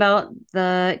 Talking about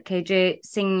the KJ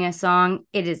singing a song,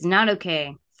 it is not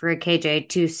okay for a KJ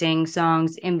to sing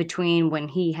songs in between when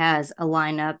he has a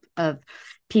lineup of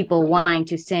people wanting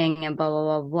to sing and blah,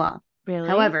 blah, blah, blah. Really?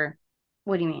 However,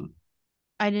 what do you mean?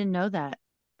 I didn't know that.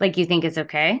 Like, you think it's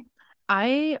okay?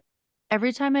 I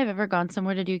every time I've ever gone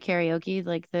somewhere to do karaoke,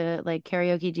 like the like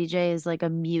karaoke DJ is like a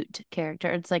mute character.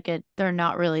 It's like they're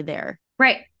not really there.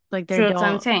 Right. Like they So that's what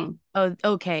I'm don't. saying. Oh,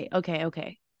 okay, okay,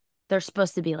 okay. They're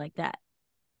supposed to be like that.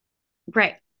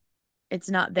 Right. It's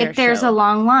not their If there's a show.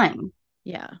 long line,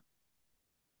 Yeah.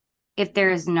 if there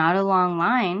is not a long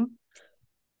line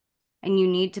and you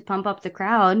need to pump up the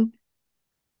crowd,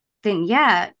 then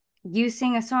yeah, you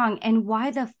sing a song. And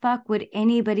why the fuck would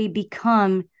anybody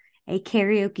become a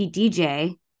karaoke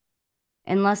DJ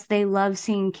unless they love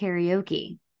singing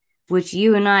karaoke, which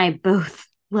you and I both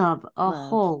love a Love.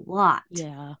 whole lot.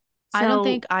 Yeah. I don't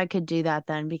think So, I could do that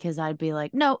then because I'd be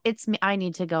like, no, it's me. I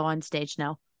need to go on stage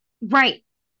now. right,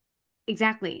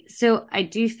 exactly. So, I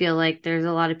do feel like there's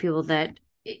a lot of people that,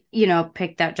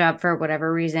 pick that job for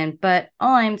whatever reason. But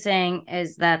all I'm saying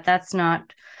is that that's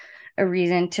not a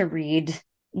reason to read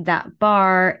that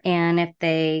bar. And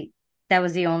if that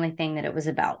was the only thing that it was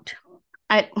about.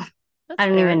 I, I That's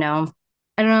don't even fair. know.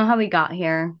 I don't know how we got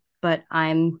here, but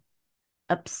I'm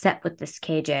upset with this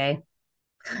KJ.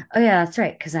 Oh yeah, that's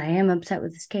right. Because I am upset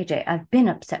with this KJ. I've been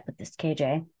upset with this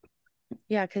KJ.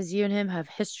 Yeah, because you and him have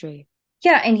history.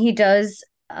 Yeah, and he does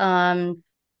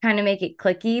kind of make it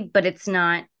clicky, but it's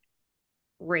not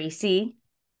racy,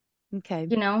 Okay.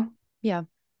 you know? Yeah.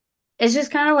 It's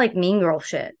just kind of like mean girl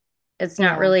shit. It's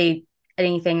not Yeah. really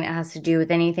anything that has to do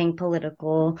with anything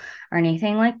political or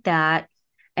anything like that.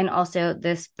 And also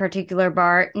this particular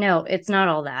bar, no, it's not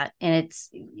all that. And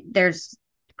there's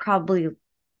probably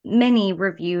many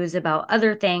reviews about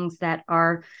other things that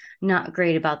are not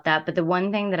great about that. But the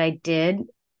one thing that I did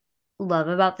love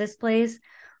about this place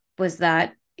was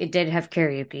that it did have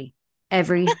karaoke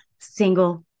every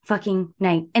single fucking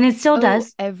night. And it still Oh,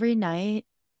 does every night.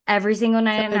 every single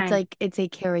night So at it's nine. like it's a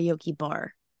karaoke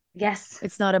bar. Yes.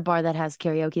 It's not a bar that has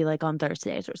karaoke like on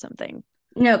Thursdays or something.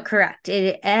 No, correct.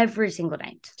 Every single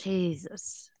night.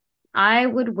 Jesus. I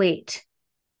would wait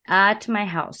at my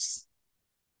house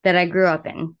that I grew up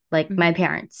in, like my Mhm.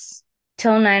 parents,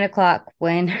 till 9 o'clock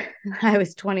when I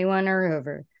was 21 or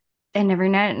over. And every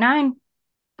night at nine,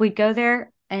 we'd go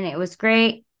there and it was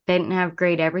great. They didn't have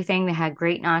great everything. They had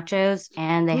great nachos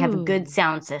and they have a good Ooh,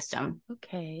 sound system.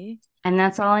 okay. And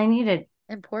that's all I needed.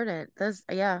 Important. Those,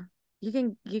 yeah. You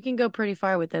can go pretty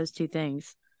far with those two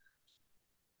things.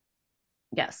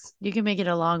 Yes. You can make it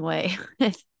a long way.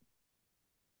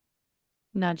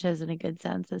 Nachos and a good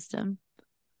sound system.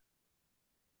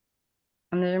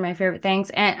 And those are my favorite things.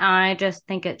 And I just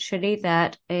think it's shitty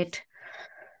that it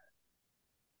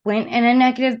went in a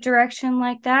negative direction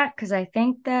like that because I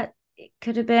think that it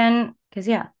could have been, because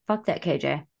yeah, fuck that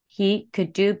KJ. He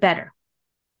could do better,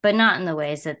 but not in the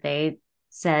ways that they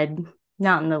said,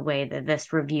 not in the way that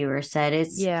this reviewer said.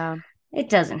 Yeah. It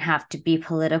doesn't have to be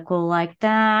political like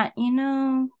that, you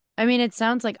know? I mean, it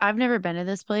sounds like I've never been to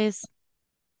this place.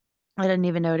 I didn't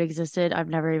even know it existed. I've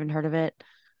never even heard of it.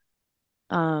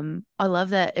 I love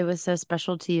that it was so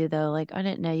special to you though. Like I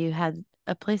didn't know you had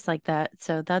a place like that.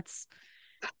 So that's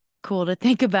cool to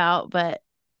think about, but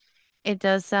it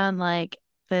does sound like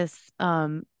this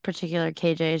particular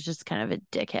KJ is just kind of a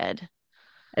dickhead.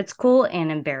 It's cool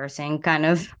and embarrassing, kind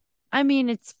of. I mean,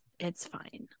 it's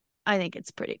fine. I think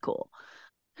it's pretty cool.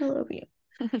 I love you.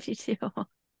 If you do.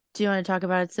 Do you want to talk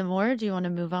about it some more? Do you want to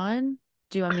move on?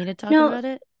 Do you want me to talk No, about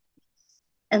it?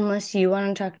 unless you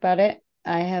want to talk about it,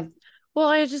 I have. Well,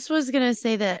 I just was gonna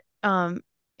say that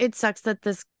it sucks that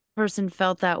this person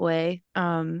felt that way.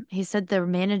 He said the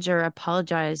manager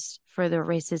apologized for the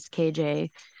racist KJ,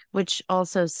 which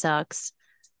also sucks.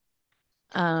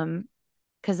 Um,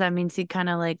 because that means he kind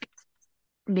of like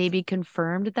maybe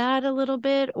confirmed that a little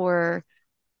bit or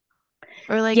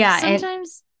like Yeah, and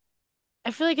sometimes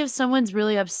I feel like if someone's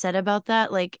really upset about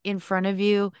that, like in front of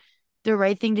you, the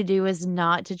right thing to do is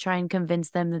not to try and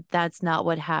convince them that that's not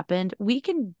what happened. We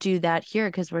can do that here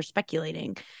because we're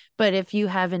speculating. But if you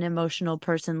have an emotional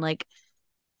person like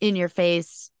in your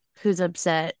face who's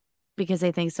upset because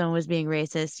they think someone was being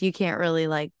racist, you can't really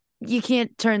like you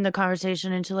can't turn the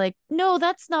conversation into like, no,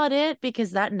 that's not it,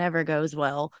 because that never goes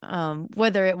well.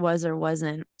 Whether it was or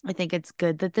wasn't. I think it's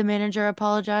good that the manager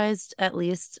apologized at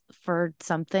least for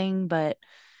something, but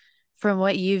from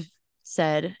what you've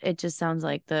said, it just sounds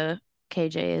like the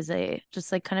KJ is a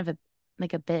just like kind of a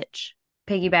like a bitch.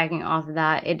 Piggybacking off of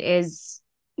that, it is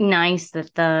nice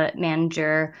that the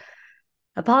manager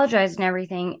apologized and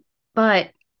everything,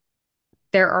 but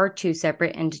there are two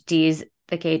separate entities,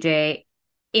 the KJ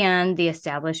and the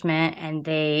establishment, and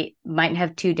they might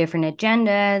have two different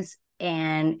agendas.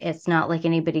 And it's not like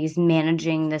anybody's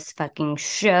managing this fucking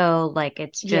show. Like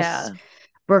it's just Yeah.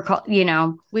 we're called,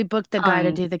 We booked the guy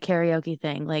to do the karaoke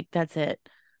thing. Like that's it.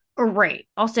 right.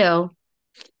 Also,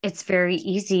 it's very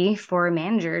easy for a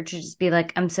manager to just be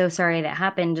like, I'm so sorry that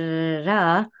happened. Da, da, da,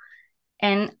 da.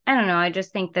 And I don't know. I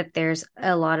just think that there's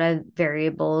a lot of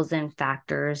variables and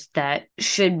factors that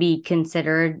should be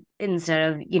considered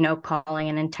instead of, calling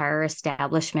an entire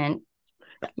establishment,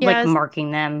 like Yeah,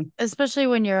 marking them. especially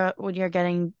when you're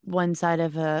getting one side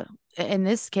of a, in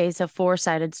this case, a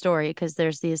four-sided story, because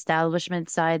there's the establishment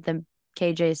side, the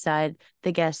KJ side,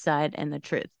 the guest side, and the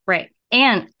truth. Right.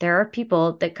 And there are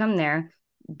people that come there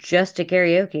just to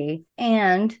karaoke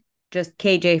and just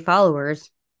KJ followers.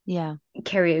 Yeah.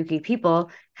 Karaoke people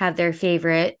have their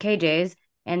favorite KJs,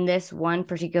 and this one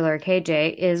particular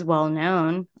KJ is well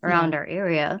known Yeah. around our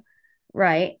area,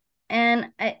 right? And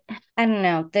I don't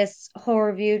know, this whole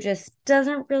review just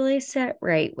doesn't really sit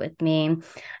right with me.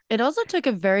 It also took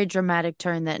a very dramatic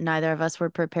turn that neither of us were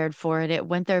prepared for, and it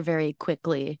went there very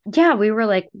quickly. Yeah, we were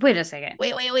like, wait a second.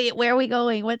 Wait, where are we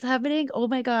going? What's happening? Oh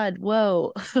my God.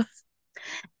 Whoa.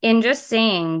 And just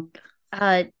saying,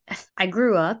 uh, I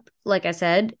grew up, like I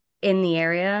said, in the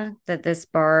area that this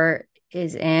bar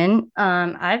is in.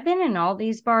 I've been in all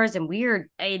these bars, and we are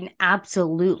an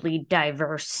absolutely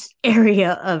diverse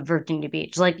area of Virginia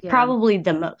Beach, like Yeah. probably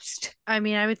the most. I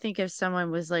mean, I would think if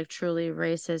someone was like truly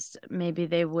racist, maybe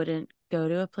they wouldn't go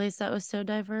to a place that was so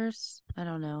diverse. I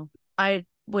don't know. I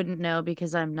wouldn't know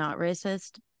because I'm not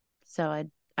racist. So I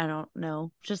don't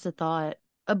know. Just a thought.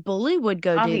 A bully would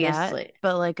go do that, Obviously.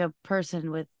 but like a person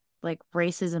with like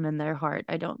racism in their heart,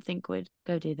 I don't think would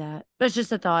go do that. But it's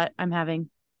just a thought I'm having.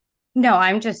 No,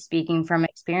 I'm just speaking from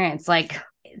experience. Like,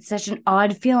 it's such an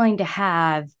odd feeling to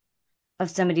have of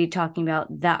somebody talking about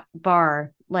that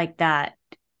bar like that.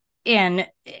 And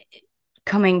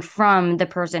coming from the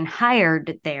person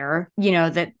hired there,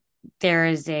 that there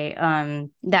is a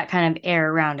that kind of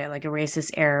air around it, like a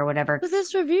racist air or whatever. But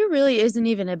this review really isn't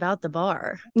even about the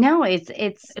bar. No, it's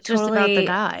It's just about the totally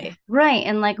guy. right.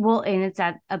 And like, well, and it's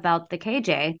about the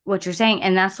KJ, what you're saying.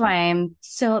 And that's why I'm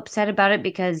so upset about it,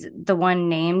 because the one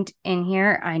named in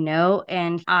here, I know,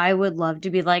 and I would love to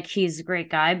be like, he's a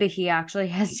great guy, but he actually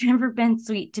has never been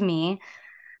sweet to me.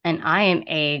 And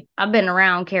I've been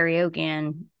around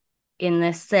karaoke in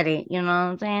this city, you know what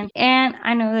I'm saying? And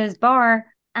I know this bar,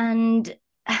 and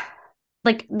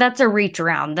like that's a reach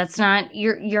around. That's not,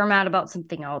 you're mad about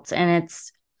something else, and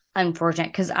it's unfortunate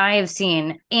because I have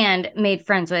seen and made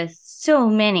friends with so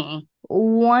many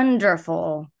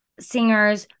wonderful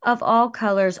singers of all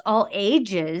colors, all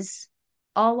ages,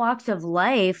 all walks of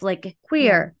life, like Yeah.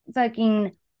 queer,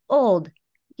 fucking old,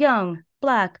 young,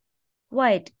 black,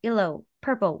 white, yellow,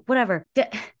 purple, whatever.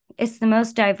 It's the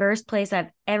most diverse place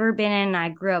I've ever been in. I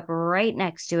grew up right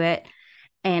next to it.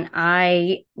 And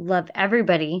I love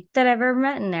everybody that I've ever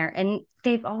met in there. And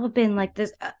they've all been like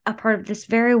this, a part of this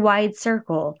very wide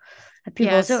circle of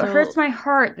people. Yeah, So it hurts so my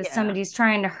heart that yeah. somebody's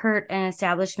trying to hurt an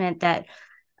establishment that,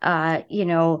 uh, you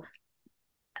know,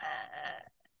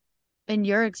 In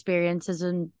your experience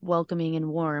isn't welcoming and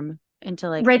warm into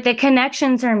like, right, the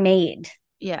connections are made.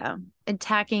 yeah,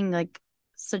 attacking like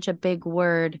such a big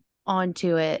word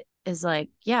onto it is like,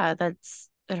 yeah,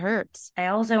 it hurts. I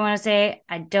also want to say,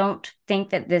 I don't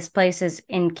think that this place is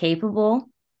incapable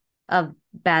of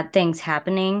bad things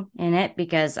happening in it,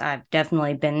 because I've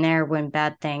definitely been there when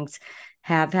bad things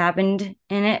have happened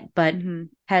in it. But Hmm.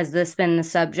 has this been the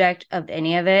subject of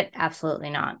any of it? Absolutely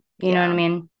not. You know what I Yeah.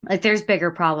 mean? Like there's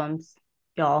bigger problems,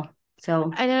 y'all.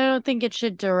 So, I don't think it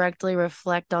should directly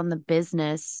reflect on the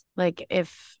business. Like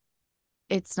if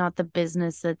it's not the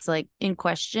business that's like in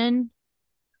question,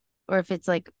 or if it's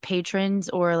like patrons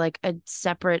or like a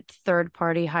separate third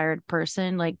party hired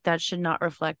person, like that should not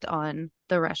reflect on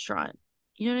the restaurant.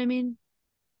 You know what I mean?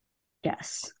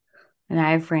 yes. And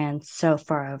I've ran so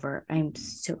far over. I'm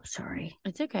so sorry.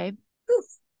 It's okay. Oof.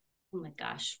 Oh my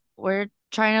gosh. We're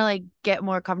trying to like get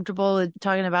more comfortable with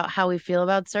talking about how we feel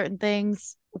about certain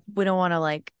things. We don't want to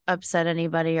like upset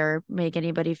anybody or make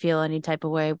anybody feel any type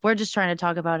of way. We're just trying to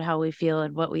talk about how we feel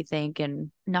and what we think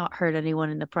and not hurt anyone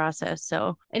in the process.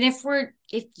 So, And if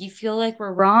you feel like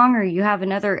we're wrong or you have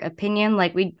another opinion,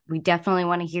 like we definitely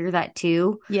want to hear that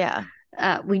too. yeah.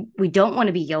 We don't want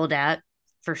to be yelled at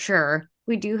for sure.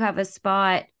 We do have a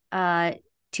spot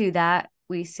to that.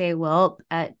 We say whelp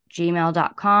at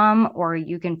gmail.com, or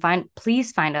you can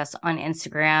please find us on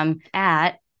Instagram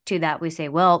at to that we say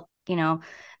whelp,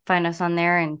 find us on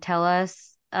there and tell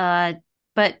us.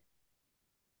 But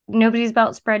nobody's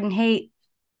about spreading hate.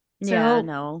 Yeah, So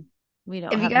no. We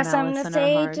don't if you have got something malice to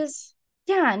in our say, just hearts.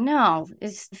 yeah, no.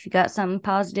 If you got something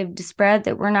positive to spread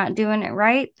that we're not doing it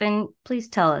right, then please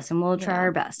tell us and we'll try Yeah.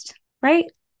 our best. Right?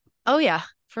 Oh yeah,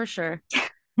 for sure.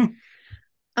 Do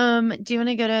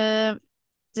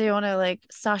you want to like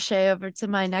sashay over to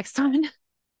my next one?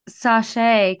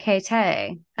 Sachet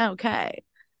Kate. Okay.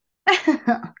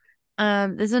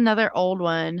 This is another old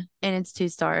one and it's 2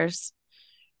 stars.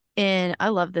 And I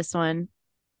love this one.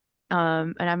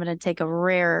 And I'm gonna take a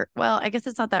rare, well, I guess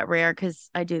it's not that rare because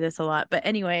I do this a lot, but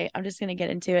anyway, I'm just gonna get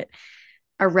into it.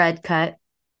 A red cut.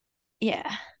 Yeah.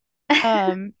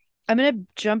 Um, I'm gonna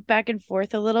jump back and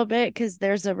forth a little bit because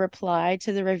there's a reply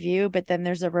to the review, but then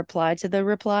there's a reply to the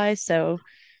reply. So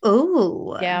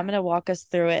Ooh. yeah, I'm gonna walk us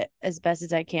through it as best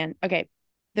as I can. Okay.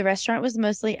 The restaurant was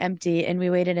mostly empty, and we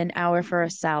waited an hour for a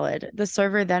salad. The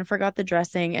server then forgot the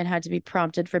dressing and had to be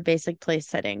prompted for basic place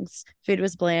settings. Food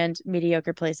was bland,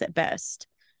 mediocre place at best.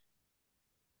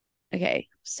 Okay,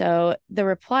 so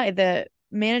the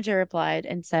manager replied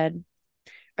and said,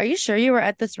 "Are you sure you were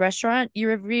at this restaurant? You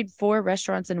reviewed 4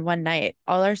 restaurants in one night.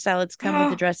 All our salads come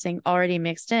with the dressing already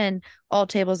mixed in. All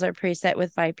tables are preset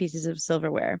with 5 pieces of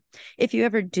silverware. If you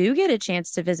ever do get a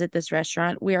chance to visit this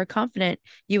restaurant, we are confident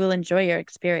you will enjoy your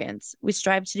experience. We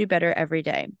strive to do better every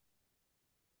day."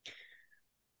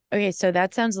 Okay, so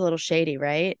that sounds a little shady,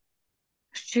 right?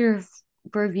 She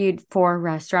reviewed 4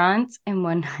 restaurants in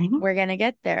one night. We're gonna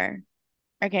get there.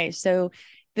 Okay, so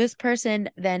this person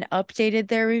then updated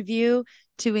their review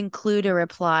to include a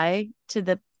reply to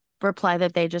the reply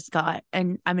that they just got.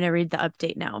 And I'm going to read the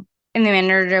update now. And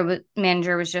the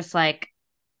manager was just like,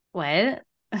 what?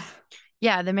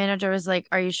 Yeah, the manager was like,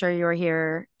 "Are you sure you were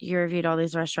here? You reviewed all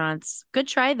these restaurants. Good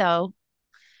try though."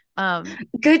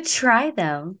 Good try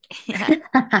though.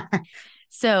 Yeah.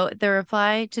 So the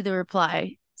reply to the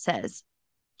reply says,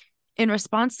 "In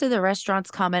response to the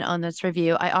restaurant's comment on this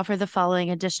review, I offer the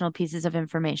following additional pieces of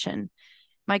information.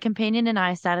 My companion and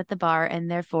I sat at the bar, and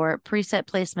therefore preset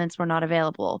placements were not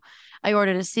available. I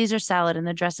ordered a Caesar salad, and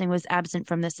the dressing was absent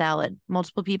from the salad.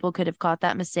 Multiple people could have caught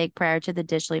that mistake prior to the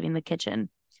dish leaving the kitchen.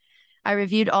 I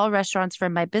reviewed all restaurants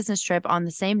from my business trip on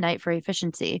the same night for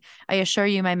efficiency. I assure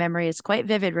you my memory is quite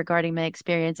vivid regarding my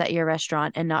experience at your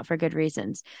restaurant, and not for good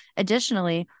reasons.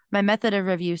 Additionally, my method of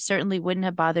review certainly wouldn't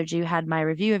have bothered you had my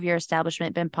review of your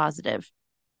establishment been positive.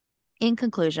 In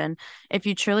conclusion, if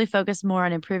you truly focus more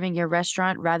on improving your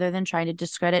restaurant rather than trying to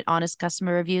discredit honest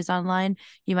customer reviews online,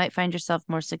 you might find yourself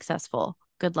more successful.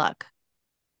 Good luck."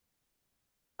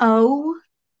 Oh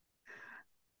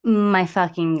my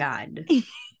fucking God.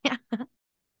 Yeah,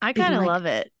 I Being kind of like, love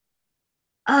it.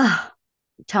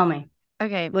 tell me,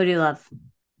 Okay. what do you love?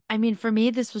 I mean, for me,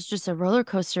 this was just a roller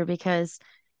coaster because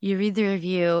you read the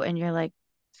review and you're like,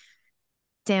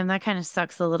 damn, that kind of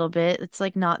sucks a little bit. It's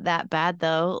like not that bad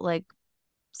though. Like,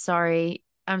 sorry,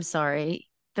 I'm sorry.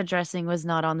 The dressing was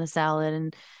not on the salad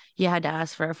and you had to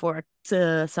ask for a fork.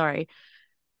 Sorry.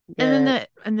 Good.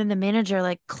 And then the manager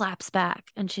like claps back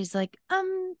and she's like,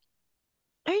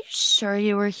 are you sure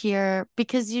you were here?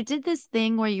 Because you did this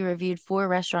thing where you reviewed 4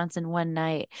 restaurants in one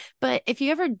night. But if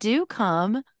you ever do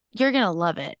come, you're gonna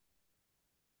love it."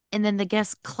 And then the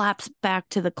guest claps back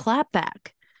to the clap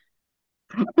back.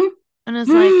 And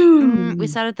it's like, we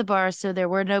sat at the bar, so there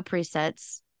were no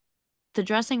presets. The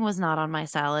dressing was not on my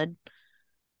salad.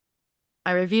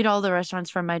 I reviewed all the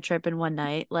restaurants from my trip in one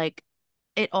night. Like,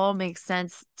 it all makes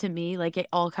sense to me. Like, it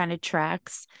all kind of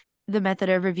tracks. The method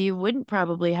of review wouldn't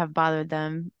probably have bothered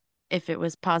them if it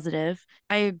was positive.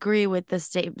 I agree with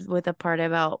the part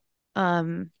about,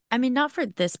 I mean, not for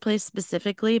this place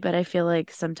specifically, but I feel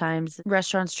like sometimes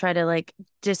restaurants try to like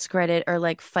discredit or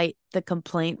like fight the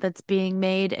complaint that's being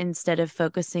made instead of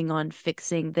focusing on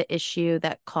fixing the issue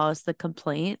that caused the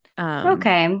complaint.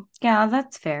 Okay. Yeah,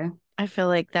 that's fair. I feel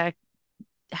like that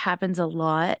happens a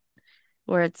lot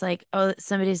where it's like, oh,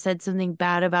 somebody said something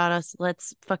bad about us.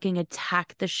 Let's fucking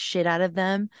attack the shit out of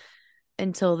them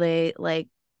until they like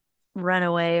run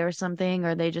away or something,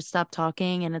 or they just stop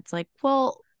talking. And it's like,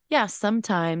 well, yeah,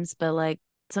 sometimes, but like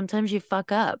sometimes you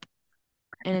fuck up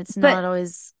and it's not But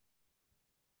always.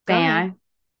 Go ahead. man,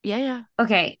 Yeah, yeah.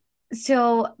 okay.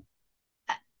 So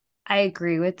I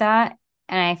agree with that.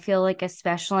 And I feel like,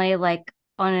 especially like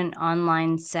on an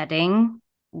online setting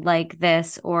like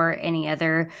this or any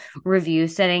other review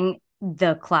setting,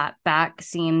 the clapback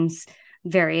seems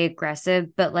very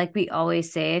aggressive. But like we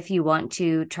always say, if you want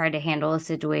to try to handle a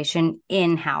situation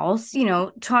in house,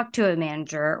 talk to a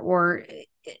manager or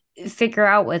figure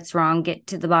out what's wrong, get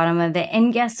to the bottom of it.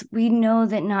 And yes, we know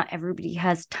that not everybody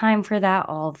has time for that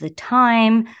all the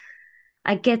time.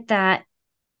 I get that,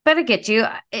 but I get you.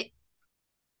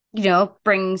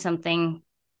 Bringing something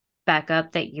back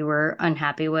up that you were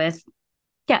unhappy with.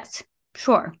 Yes,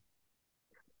 sure.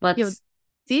 You know, Let's.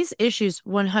 these issues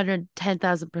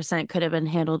 110,000% could have been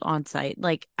handled on site.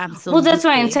 Like, Well, that's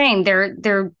what I'm absolutely. saying.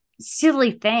 They're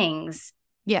silly things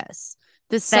Yes.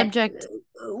 This that subject,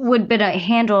 would been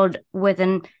handled with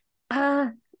an uh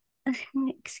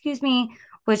excuse me,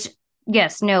 which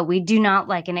yes, no, we do not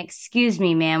like an excuse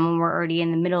me, ma'am, when we're already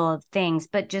in the middle of things,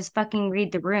 but just fucking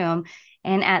read the room.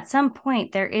 And at some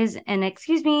point there is an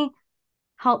excuse me,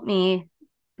 help me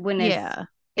when yeah.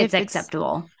 it's If it's,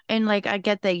 acceptable. and like, I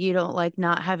get that you don't like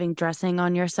not having dressing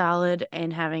on your salad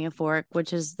and having a fork,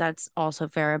 that's also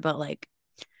fair. But like,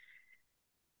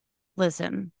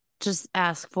 listen, just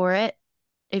ask for it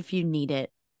if you need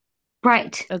it.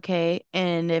 Right. Okay.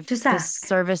 And if Just the ask.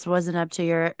 service wasn't up to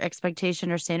your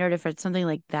expectation or standard, if it's something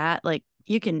like that, like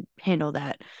you can handle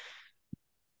that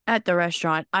at the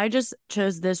restaurant. I just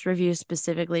chose this review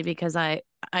specifically because I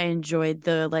enjoyed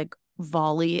the like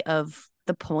volley of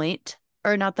the point,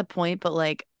 or not the point, but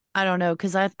like I don't know,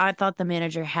 because I thought the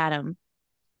manager had him.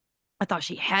 I thought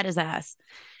she had his ass.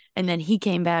 And then he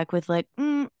came back with like,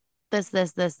 this,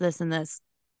 and this.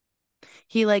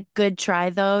 He like good try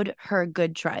though, her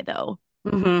good try though.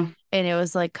 Mm-hmm. And it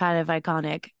was like kind of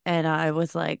iconic. And I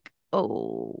was like,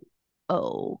 oh,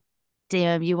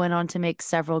 damn, you went on to make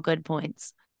several good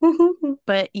points.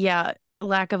 But yeah,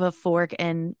 lack of a fork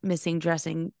and missing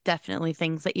dressing, definitely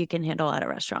things that you can handle at a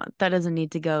restaurant. That doesn't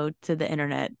need to go to the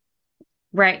internet.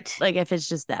 Right. Like if it's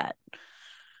just that,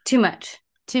 Too much.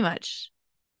 too much,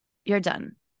 you're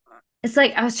done. It's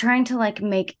like I was trying to like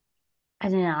make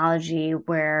an analogy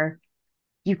where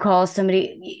you call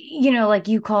somebody, like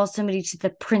you call somebody to the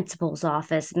principal's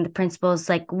office and the principal's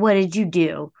like, "What did you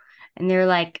do?" And they're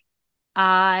like,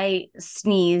 "I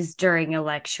sneezed during a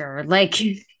lecture." Like,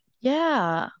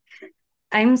 Yeah.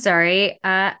 I'm sorry.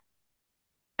 I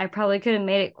probably could have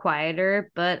made it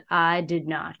quieter, but I did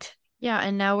not. Yeah.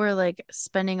 And now we're like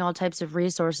spending all types of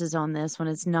resources on this when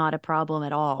it's not a problem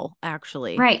at all,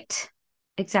 actually. Right.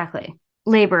 Exactly.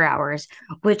 Labor hours,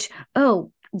 which,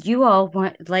 oh, you all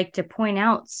want like to point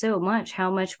out so much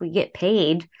how much we get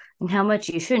paid and how much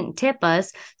you shouldn't tip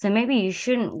us. So maybe you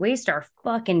shouldn't waste our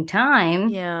fucking time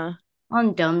Yeah.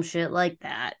 on dumb shit like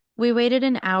that. We waited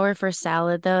an hour for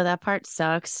salad, though. That part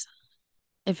sucks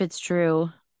if it's true.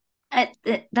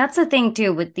 That's the thing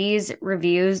too with these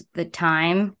reviews, the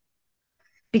time,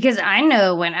 because I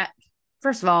know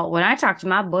first of all, when I talk to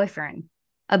my boyfriend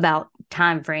about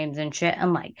time frames and shit,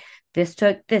 I'm like, this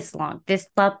took this long, this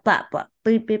blah, blah, blah,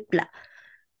 blah, blah, blah.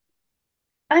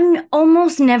 I'm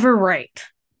almost never right.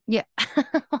 Yeah.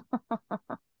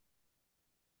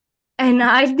 And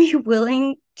I'd be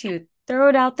willing to throw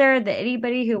it out there that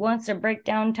anybody who wants to break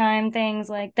down time things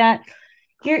like that,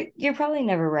 you're probably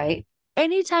never right.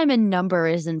 Anytime a number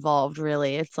is involved,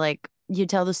 really, it's like you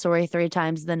tell the story three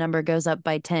times, the number goes up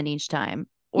by 10 each time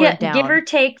or Yeah, give or down.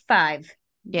 take five.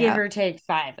 Give Yeah. or take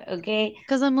five. Okay.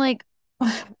 Because I'm like,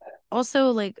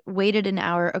 also like waited an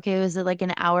hour. Okay, was it like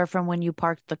an hour from when you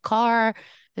parked the car?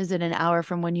 Is it an hour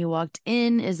from when you walked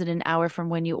in? Is it an hour from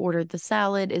when you ordered the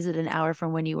salad? Is it an hour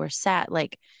from when you were sat?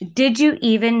 Like, Did you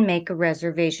even make a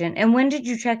reservation? And when did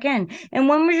you check in? And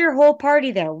when was your whole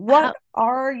party there? What how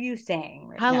are you saying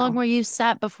right how long now? were you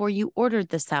sat before you ordered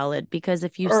the salad? Because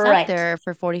if you sat Right. there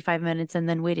for 45 minutes and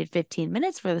then waited 15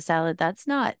 minutes for the salad, that's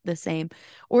not the same.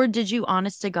 Or did you,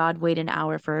 honest to God, wait an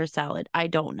hour for a salad? I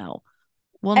don't know.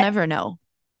 We'll Eh, never know.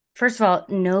 First of all,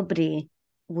 nobody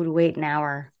would wait an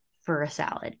hour for a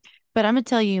salad. But I'm gonna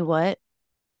tell you what,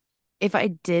 if I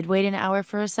did wait an hour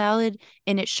for a salad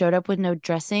and it showed up with no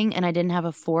dressing and I didn't have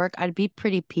a fork, I'd be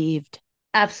pretty peeved.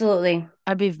 Absolutely.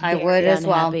 I'd be I would very as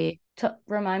well. unhappy.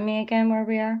 Remind me again where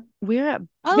we are. We're at,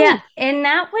 Yeah, oh, and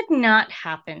that would not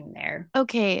happen there.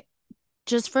 okay.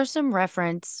 Just for some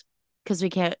reference, because we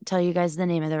can't tell you guys the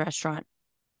name of the restaurant.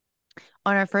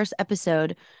 On our first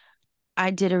episode,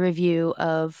 I did a review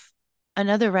of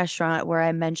another restaurant where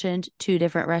I mentioned two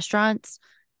different restaurants.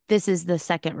 This is the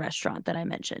second restaurant that I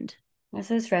mentioned. This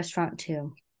is restaurant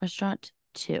two. Restaurant.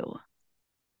 too.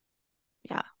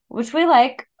 Yeah. which we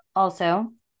like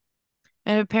also.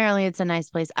 And apparently it's a nice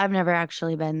place. I've never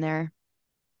actually been there.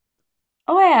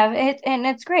 Oh, I have it, and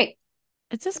it's great.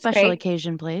 It's a It's special great.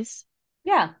 occasion place.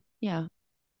 Yeah, Yeah.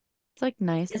 It's like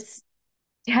nice. it's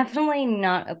definitely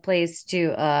not a place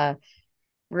to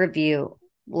review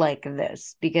like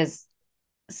this because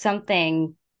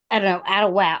something, I don't know, out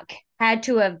of whack had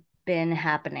to have been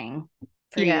happening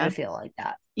for you to Yeah. feel like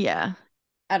that. Yeah.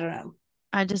 I don't know,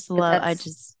 but I that's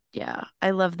just yeah.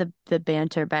 I love the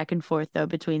banter back and forth though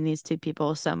between these two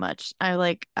people so much. I'm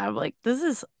like, this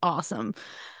is awesome.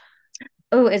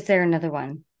 oh, is there another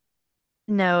one?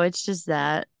 No, it's just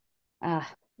that. Ah,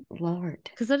 Lord.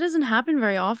 Because that doesn't happen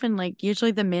very often. Like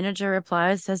usually the manager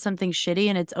replies, says something shitty,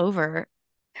 and it's over.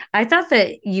 I thought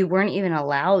that you weren't even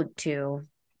allowed to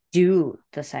do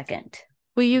the second.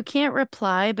 Well, you can't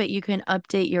reply, but you can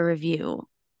update your review.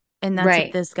 And that's what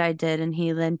Right. this guy did. And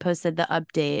he then posted the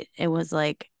update. It was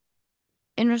like,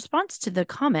 in response to the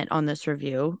comment on this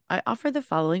review, I offer the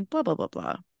following blah, blah, blah,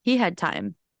 blah. He had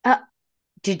time. Uh,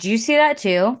 did you see that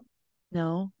too?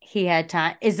 No. He had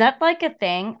time. Is that like a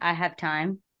thing? I have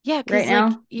time Yeah, right because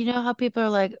like, now. you know how people are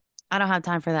like, I don't have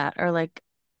time for that. Or like,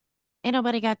 ain't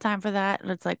nobody got time for that.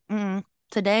 And it's like,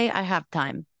 today I have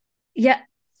time. Yeah.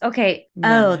 Okay.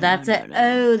 No, no, no, no,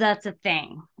 no. That's a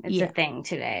thing. It's a Yeah. thing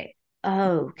today.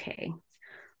 Okay.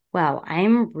 Wow,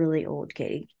 I'm really old,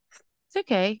 Katie. It's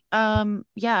okay.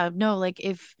 Yeah, no, like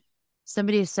if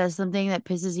somebody says something that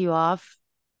pisses you off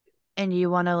and you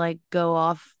want to like go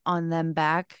off on them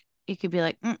back, you could be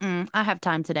like, I have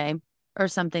time today, or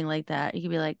something like that. You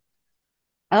could be like,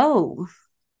 Oh,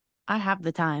 I have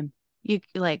the time. You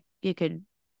could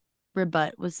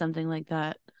rebut with something like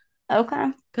that.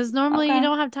 okay. Because normally you Okay.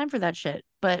 don't have time for that shit,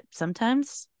 but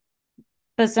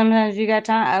But sometimes you got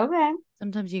time. Okay.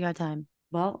 sometimes you got time.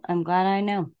 Well, I'm glad I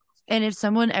know. And if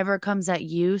someone ever comes at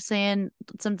you saying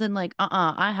something like,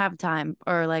 I have time,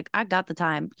 or like, I got the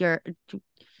time, you're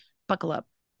buckle up.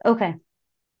 Okay.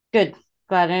 Good.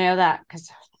 Glad I know that because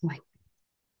I'm like,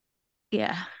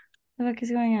 Yeah. what the fuck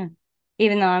is going on?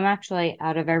 Even though I'm actually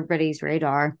out of everybody's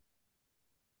radar,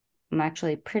 I'm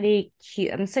actually pretty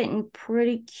cute. I'm sitting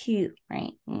pretty cute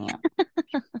right now.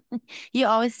 You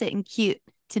always sitting cute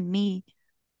to me.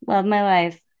 Love my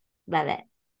life. Love it.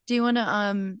 Do you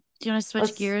wanna switch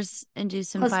Let's gears and do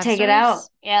some let's five take it out. stars?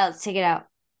 Yeah, let's take it out.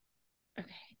 Okay.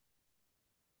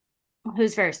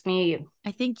 Who's first? Me or you?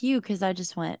 I think you, because I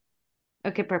just went.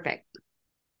 Okay, perfect.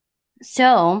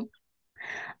 So,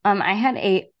 I had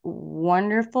a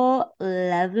wonderful,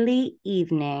 lovely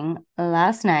evening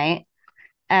last night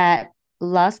at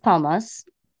Las Palmas.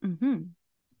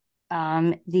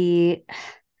 Mm-hmm. The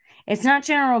it's not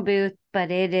General Booth,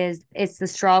 but it's the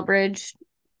Strawbridge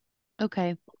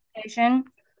Okay. station.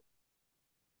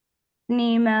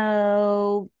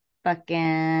 Nemo,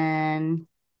 fucking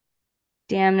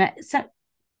so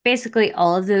basically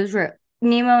all of those were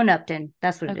Nemo and Upton.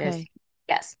 That's what it is. Okay.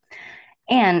 Yes.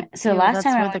 And so Ew, last that's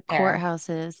time I where the went there, courthouse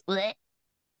is. Blech.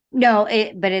 no,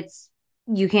 but it's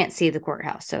you can't see the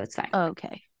courthouse, so it's fine.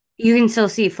 Okay. You can still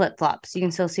see flip flops. You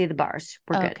can still see the bars.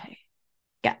 We're good. Okay.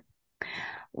 Yeah.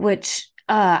 Which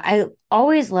I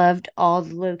always loved all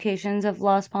the locations of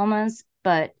Las Palmas,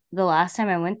 but the last time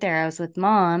I went there, I was with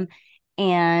mom,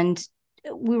 and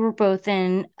we were both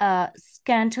in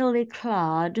scantily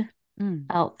clad Mm.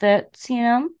 outfits,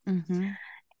 Mm-hmm.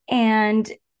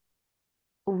 and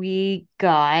we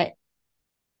got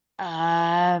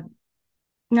uh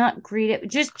not greeted,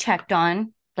 just checked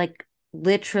on like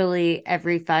literally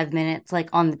every 5 minutes, like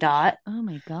on the dot. Oh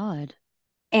my God.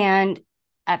 And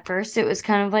at first it was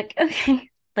kind of like, okay,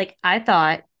 like I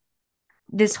thought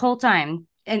this whole time,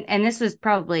 and this was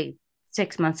probably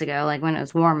 6 months ago, like when it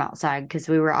was warm outside, because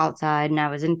we were outside and I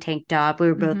was in tank top. We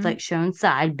were both Mm-hmm. like showing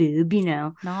side boob.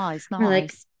 Nice, We're like,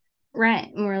 nice. right.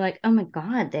 And we're like, oh my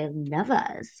God, they love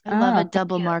us. I love a Oh, thank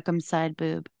double you. Markham side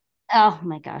boob. Oh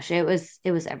my gosh, it was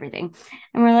everything.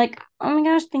 And we're like, oh my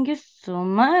gosh, thank you so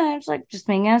much. Like just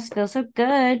making us feel so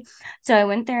good. So I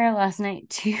went there last night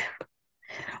too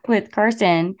with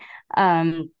Carson,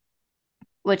 um,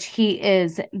 which he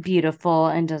is beautiful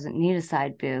and doesn't need a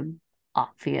side boob,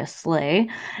 obviously.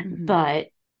 Mm-hmm. But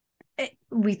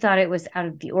we thought it was out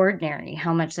of the ordinary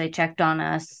how much they checked on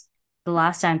us the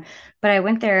last time. But I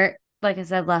went there, like I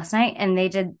said, last night, and they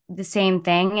did the same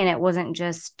thing. And it wasn't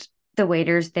just the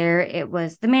waiters there, it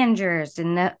was the managers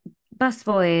and the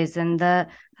busboys and the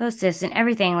hostess and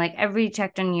everything. Like everybody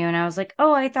checked on you. And I was like,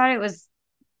 oh, I thought it was,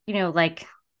 like,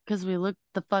 Because we looked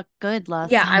the fuck good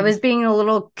last yeah, I time. was being a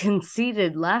little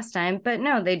conceited last time, but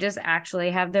no, they just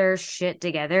actually have their shit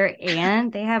together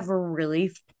and they have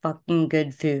really fucking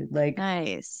good food. Like,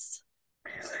 Nice.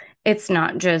 it's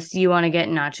not just you want to get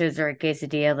nachos or a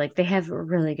quesadilla. Like, they have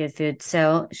really good food.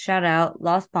 So, shout out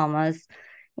Las Palmas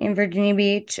in Virginia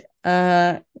Beach,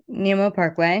 Nemo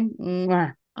Parkway.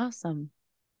 Mwah. Awesome.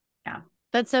 Yeah.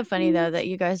 That's so funny though that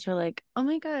you guys were like, "Oh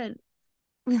my God,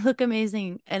 we look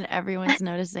amazing," and everyone's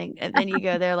noticing. And then you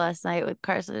go there last night with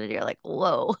Carson and you're like,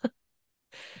 "Whoa."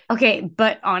 Okay,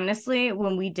 but honestly,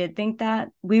 when we did think that,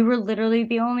 we were literally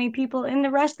the only people in the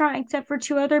restaurant except for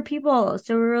two other people.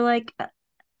 So we were like,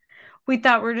 we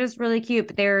thought we're just really cute,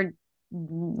 but they're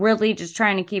really just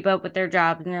trying to keep up with their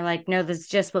job. And they're like, no, this is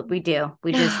just what we do.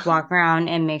 We just walk around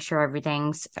and make sure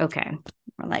everything's okay.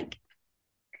 We're like,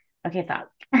 okay, thought.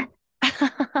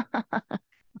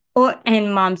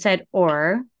 And mom said,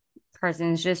 or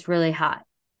Carson's just really hot.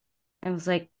 I was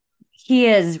like, he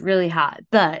is really hot,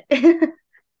 but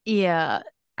Yeah,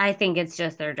 I think it's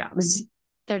just their jobs.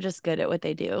 they're just good at what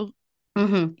they do.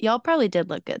 Mm-hmm. Y'all probably did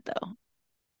look good though.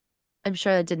 I'm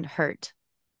sure that didn't hurt.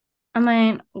 I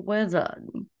mean, wizard.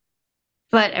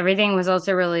 But everything was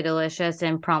also really delicious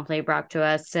and promptly brought to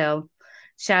us. So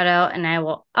shout out, and I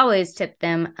will always tip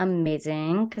them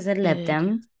amazing because I love Good.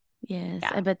 them. Yes,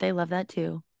 Yeah. I bet they love that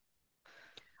too.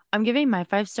 I'm giving my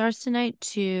 5 stars tonight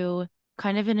to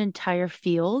kind of an entire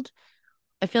field.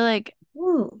 I feel like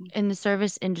Ooh. in the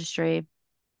service industry,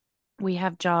 we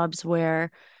have jobs where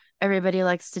everybody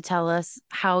likes to tell us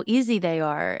how easy they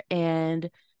are and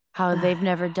how they've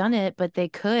never done it, but they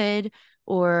could,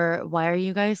 or why are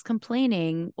you guys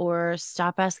complaining, or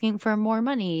stop asking for more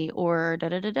money, or da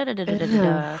da da da da da da da da,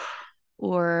 Ugh. da,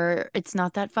 or it's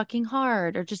not that fucking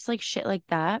hard, or just like shit like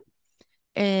that.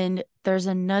 And there's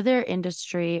another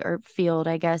industry or field,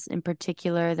 I guess, in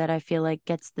particular that I feel like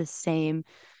gets the same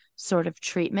sort of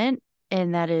treatment,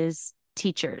 and that is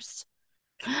teachers.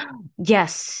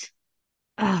 Yes.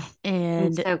 Ugh. I'm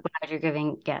And so glad you're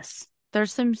giving yes.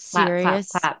 there's some Clap, clap,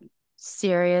 serious, clap.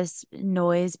 serious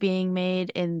noise being made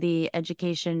in the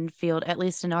education field, at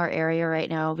least in our area right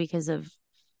now, because of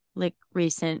like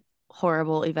recent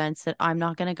horrible events that I'm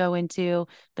not going to go into.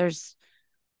 There's,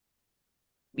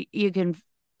 you can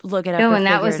look it up No, or and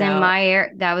that figure was it in out. my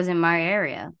that was in my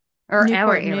area or our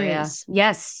Newport area. News.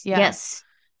 Yes, Yeah. yes,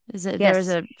 Is it, yes.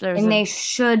 there's And a, they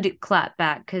should clap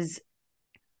back because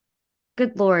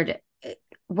good Lord,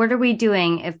 what are we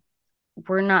doing if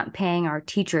we're not paying our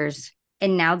teachers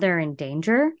and now they're in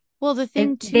danger? well, the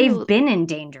thing They've too, been in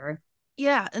danger.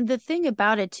 yeah. And the thing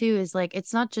about it too is like,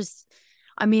 it's not just,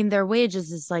 I mean, their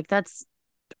wages is like, that's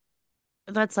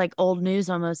like old news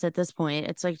almost at this point.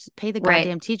 It's like pay the Right.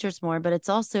 goddamn teachers more, but it's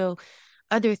also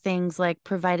other things like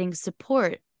providing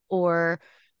support, or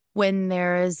when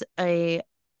there is a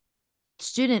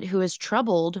student who is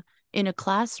troubled in a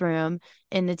classroom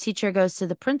and the teacher goes to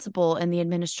the principal and the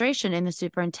administration and the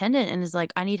superintendent and is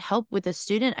like, I need help with this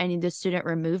student. I need this student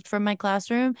removed from my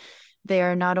classroom. They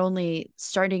are not only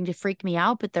starting to freak me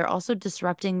out, but they're also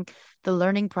disrupting the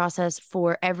learning process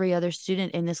for every other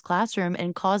student in this classroom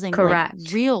and causing like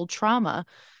Correct. real trauma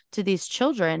to these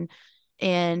children.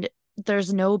 And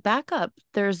there's no backup,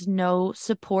 there's no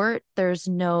support, there's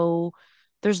nothing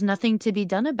to be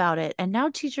done about it. And now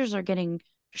teachers are getting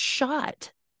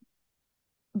shot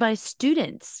by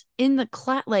students in the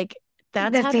class. Like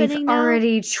that's That they've happening now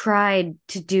already tried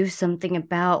to do something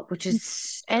about, which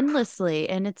is endlessly.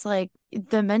 And it's like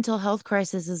the mental health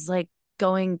crisis is like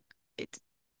going,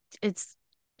 it's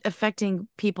affecting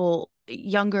people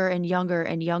younger and younger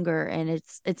and younger. And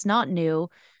it's not new.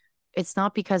 It's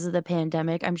not because of the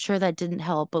pandemic. I'm sure that didn't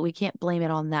help, but we can't blame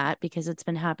it on that because it's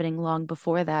been happening long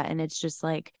before that. And it's just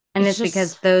like, and it's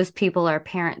because those people are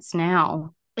parents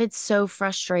now. it's so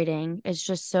frustrating. It's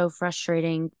just so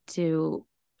frustrating to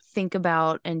think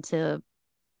about and to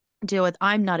deal with.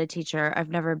 I'm not a teacher. I've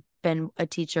never been a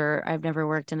teacher. I've never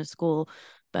worked in a school,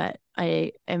 but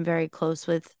I am very close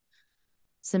with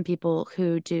some people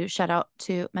who do. Shout out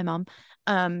to my mom.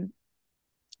 Um,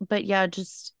 but yeah,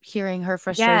 just hearing her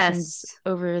frustrations Yes.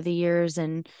 over the years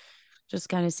and just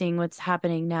kind of seeing what's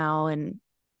happening now. And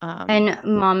And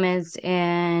mom is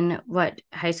in what,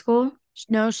 high school?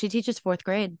 no, she teaches fourth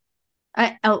grade.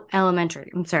 Oh,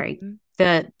 elementary. I'm sorry.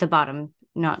 Mhm. The bottom,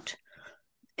 not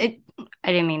it.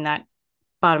 I didn't mean that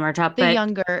bottom or top, The but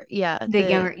younger, yeah, the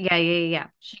younger. Yeah, yeah, yeah.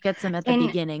 she gets them at the And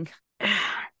beginning.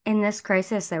 in this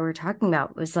crisis that we're talking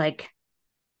about was like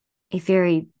a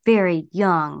very, very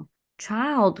young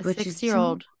child, A which is 6 year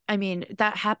old. I mean,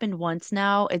 that happened once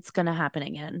now. It's gonna happen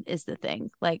again, is the thing.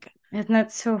 Like, and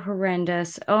that's so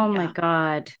horrendous. Oh my yeah,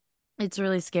 God. it's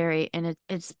really scary. And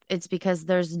it's because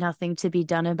there's nothing to be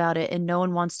done about it, and no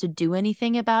one wants to do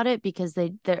anything about it because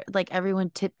they're like everyone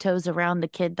tiptoes around the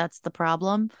kid. That's the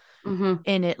problem. Mm-hmm.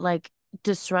 and it like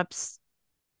disrupts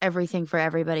everything for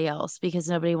everybody else because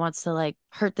nobody wants to like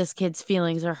hurt this kid's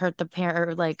feelings or hurt the parent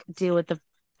or like deal with the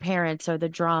parents or the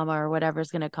drama or whatever's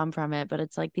going to come from it. But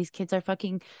it's like these kids are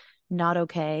fucking not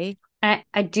okay.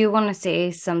 I do want to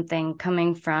say something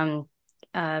coming from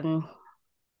um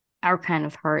our kind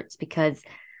of hearts because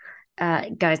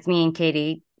guys, me and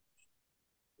Katie,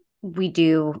 we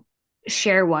do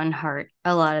share one heart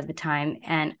a lot of the time.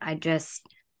 And I just,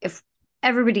 if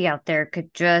everybody out there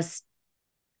could just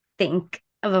think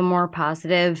of a more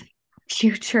positive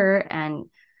future and,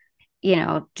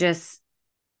 just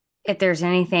if there's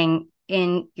anything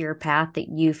in your path that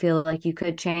you feel like you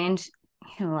could change,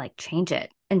 like change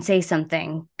it and say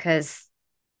something because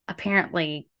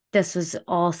apparently this was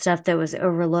all stuff that was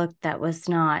overlooked that was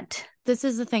not. This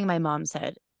is the thing my mom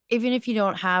said. Even if you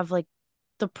don't have like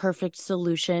the perfect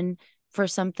solution for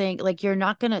something, like you're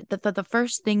not gonna the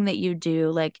first thing that you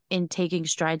do like in taking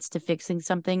strides to fixing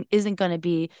something isn't gonna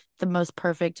be the most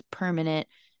perfect permanent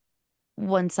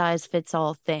one size fits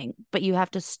all thing, but you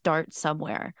have to start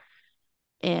somewhere.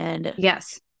 And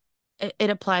Yes. it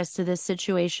applies to this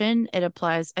situation. It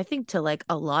applies, I think, to like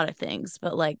a lot of things,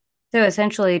 but like So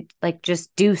essentially, like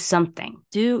just do something,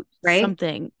 do right?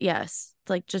 something. Yes.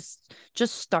 Like just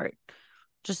start.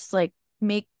 Just like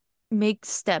make make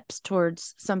steps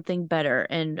towards something better.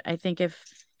 And I think if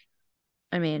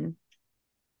I mean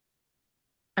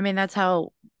that's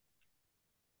how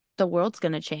the world's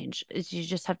going to change. Is you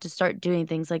just have to start doing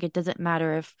things. Like it doesn't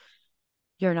matter if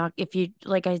you're not if you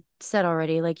like I said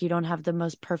already, like you don't have the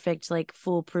most perfect like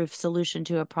foolproof solution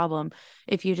to a problem.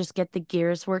 If you just get the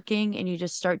gears working and you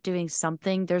just start doing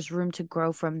something, there's room to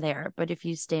grow from there. But if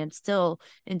you stand still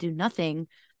and do nothing,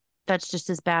 that's just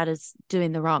as bad as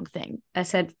doing the wrong thing. I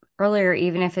said earlier,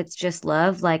 even if it's just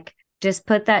love, like just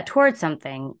put that towards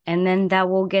something and then that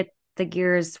will get the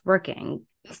gears working.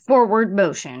 Forward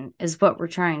motion is what we're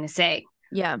trying to say.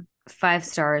 Yeah. 5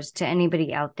 stars to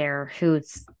anybody out there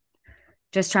who's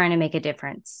just trying to make a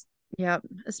difference. Yeah,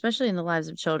 especially in the lives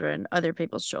of children, other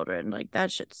people's children. Like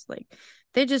that shit's like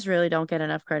they just really don't get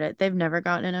enough credit. They've never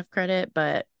gotten enough credit,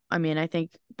 but I mean, I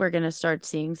think we're going to start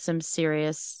seeing some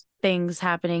serious things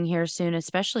happening here soon,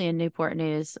 especially in Newport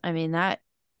News. I mean, that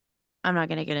I'm not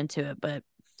going to get into it, but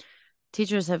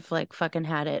teachers have like fucking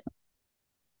had it.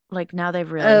 Like now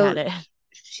they've really Oh, had it.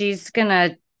 she's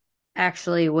gonna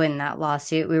actually win that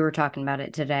lawsuit. We were talking about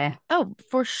it today. Oh,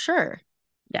 for sure.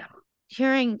 Yeah.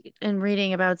 Hearing and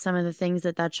reading about some of the things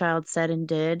that that child said and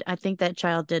did, I think that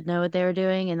child did know what they were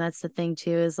doing. And that's the thing,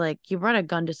 too, is like you brought a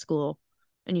gun to school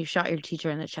and you shot your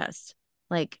teacher in the chest.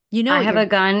 Like, you know I what have you're, a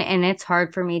gun and it's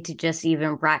hard for me to just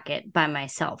even rack it by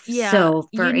myself. yeah, So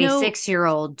you for a know,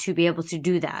 6-year-old to be able to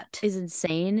do that, is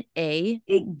insane. A,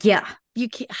 yeah. you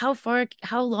can't,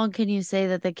 how long can you say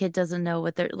that the kid doesn't know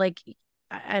what they're like?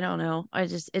 I don't know.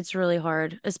 It's really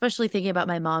hard, especially thinking about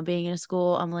my mom being in a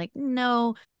school. I'm like,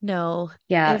 no, no.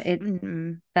 Yeah, If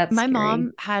that's my scary.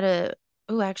 mom had a,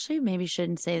 oh, actually, maybe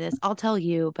shouldn't say this. I'll tell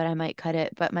you, but I might cut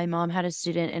it. But my mom had a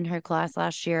student in her class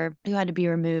last year who had to be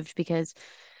removed because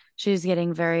she was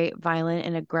getting very violent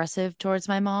and aggressive towards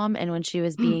my mom. And when she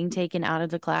was being taken out of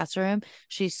the classroom,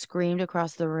 she screamed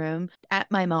across the room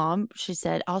at my mom. She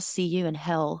said, "I'll see you in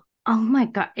hell." Oh my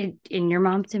God. And your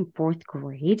mom's in fourth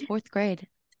grade? Fourth grade.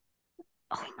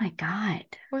 Oh my God.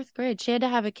 Fourth grade. She had to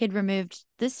have a kid removed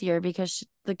this year because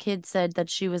the kid said that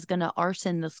she was going to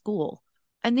arson the school.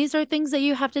 And these are things that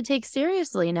you have to take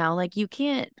seriously now. Like you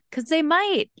can't, because they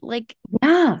might. Like,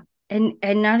 Yeah. And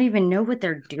not even know what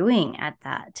they're doing at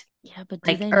that. yeah, but do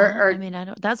Like, they or, not? I or mean, I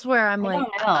don't, that's where I'm I like,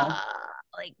 don't know.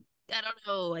 like, I don't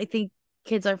know. I think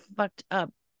kids are fucked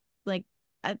up. Like,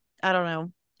 I don't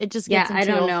know. It just Yeah, gets I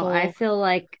into don't a know. I whole, feel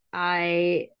like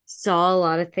I saw a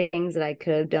lot of things that I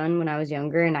could have done when I was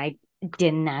younger and I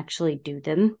didn't actually do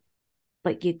them,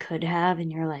 but you could have.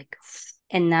 And you're like,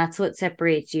 and that's what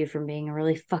separates you from being a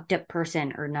really fucked up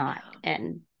person or not. yeah,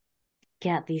 And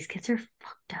yeah, these kids are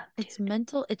fucked up, it's dude.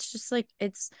 mental. It's just like,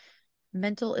 it's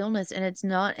mental illness and it's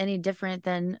not any different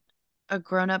than a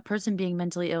grown-up person being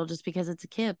mentally ill just because it's a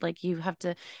kid. Like you have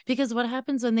to, because what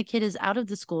happens when the kid is out of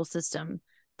the school system,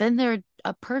 then they're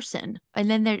a person and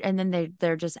then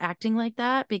they're just acting like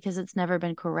that because it's never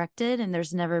been corrected and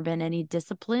there's never been any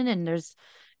discipline and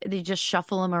they just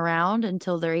shuffle them around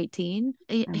until they're 18.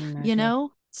 I don't know, You dude.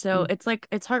 know, so it's like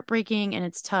it's heartbreaking and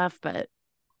it's tough, but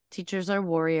teachers are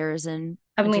warriors. And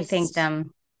I And we thank just,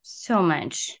 them so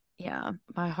much. yeah,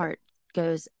 my heart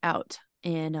goes out.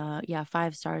 And yeah,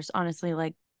 5 stars. Honestly,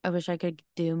 like I wish I could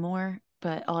do more,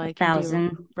 but all A I can do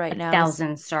thousand, right a now is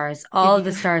thousand stars, give all of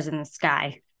the you stars in the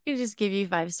sky. just give you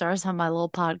 5 stars on my little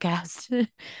podcast.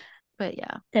 But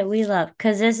yeah, that we love,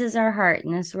 because this is our heart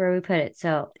and this is where we put it.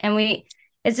 So,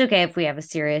 it's okay if we have a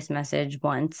serious message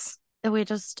once we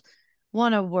just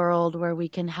want a world where we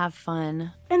can have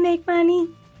fun. and make money.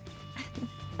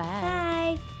 Bye. Bye.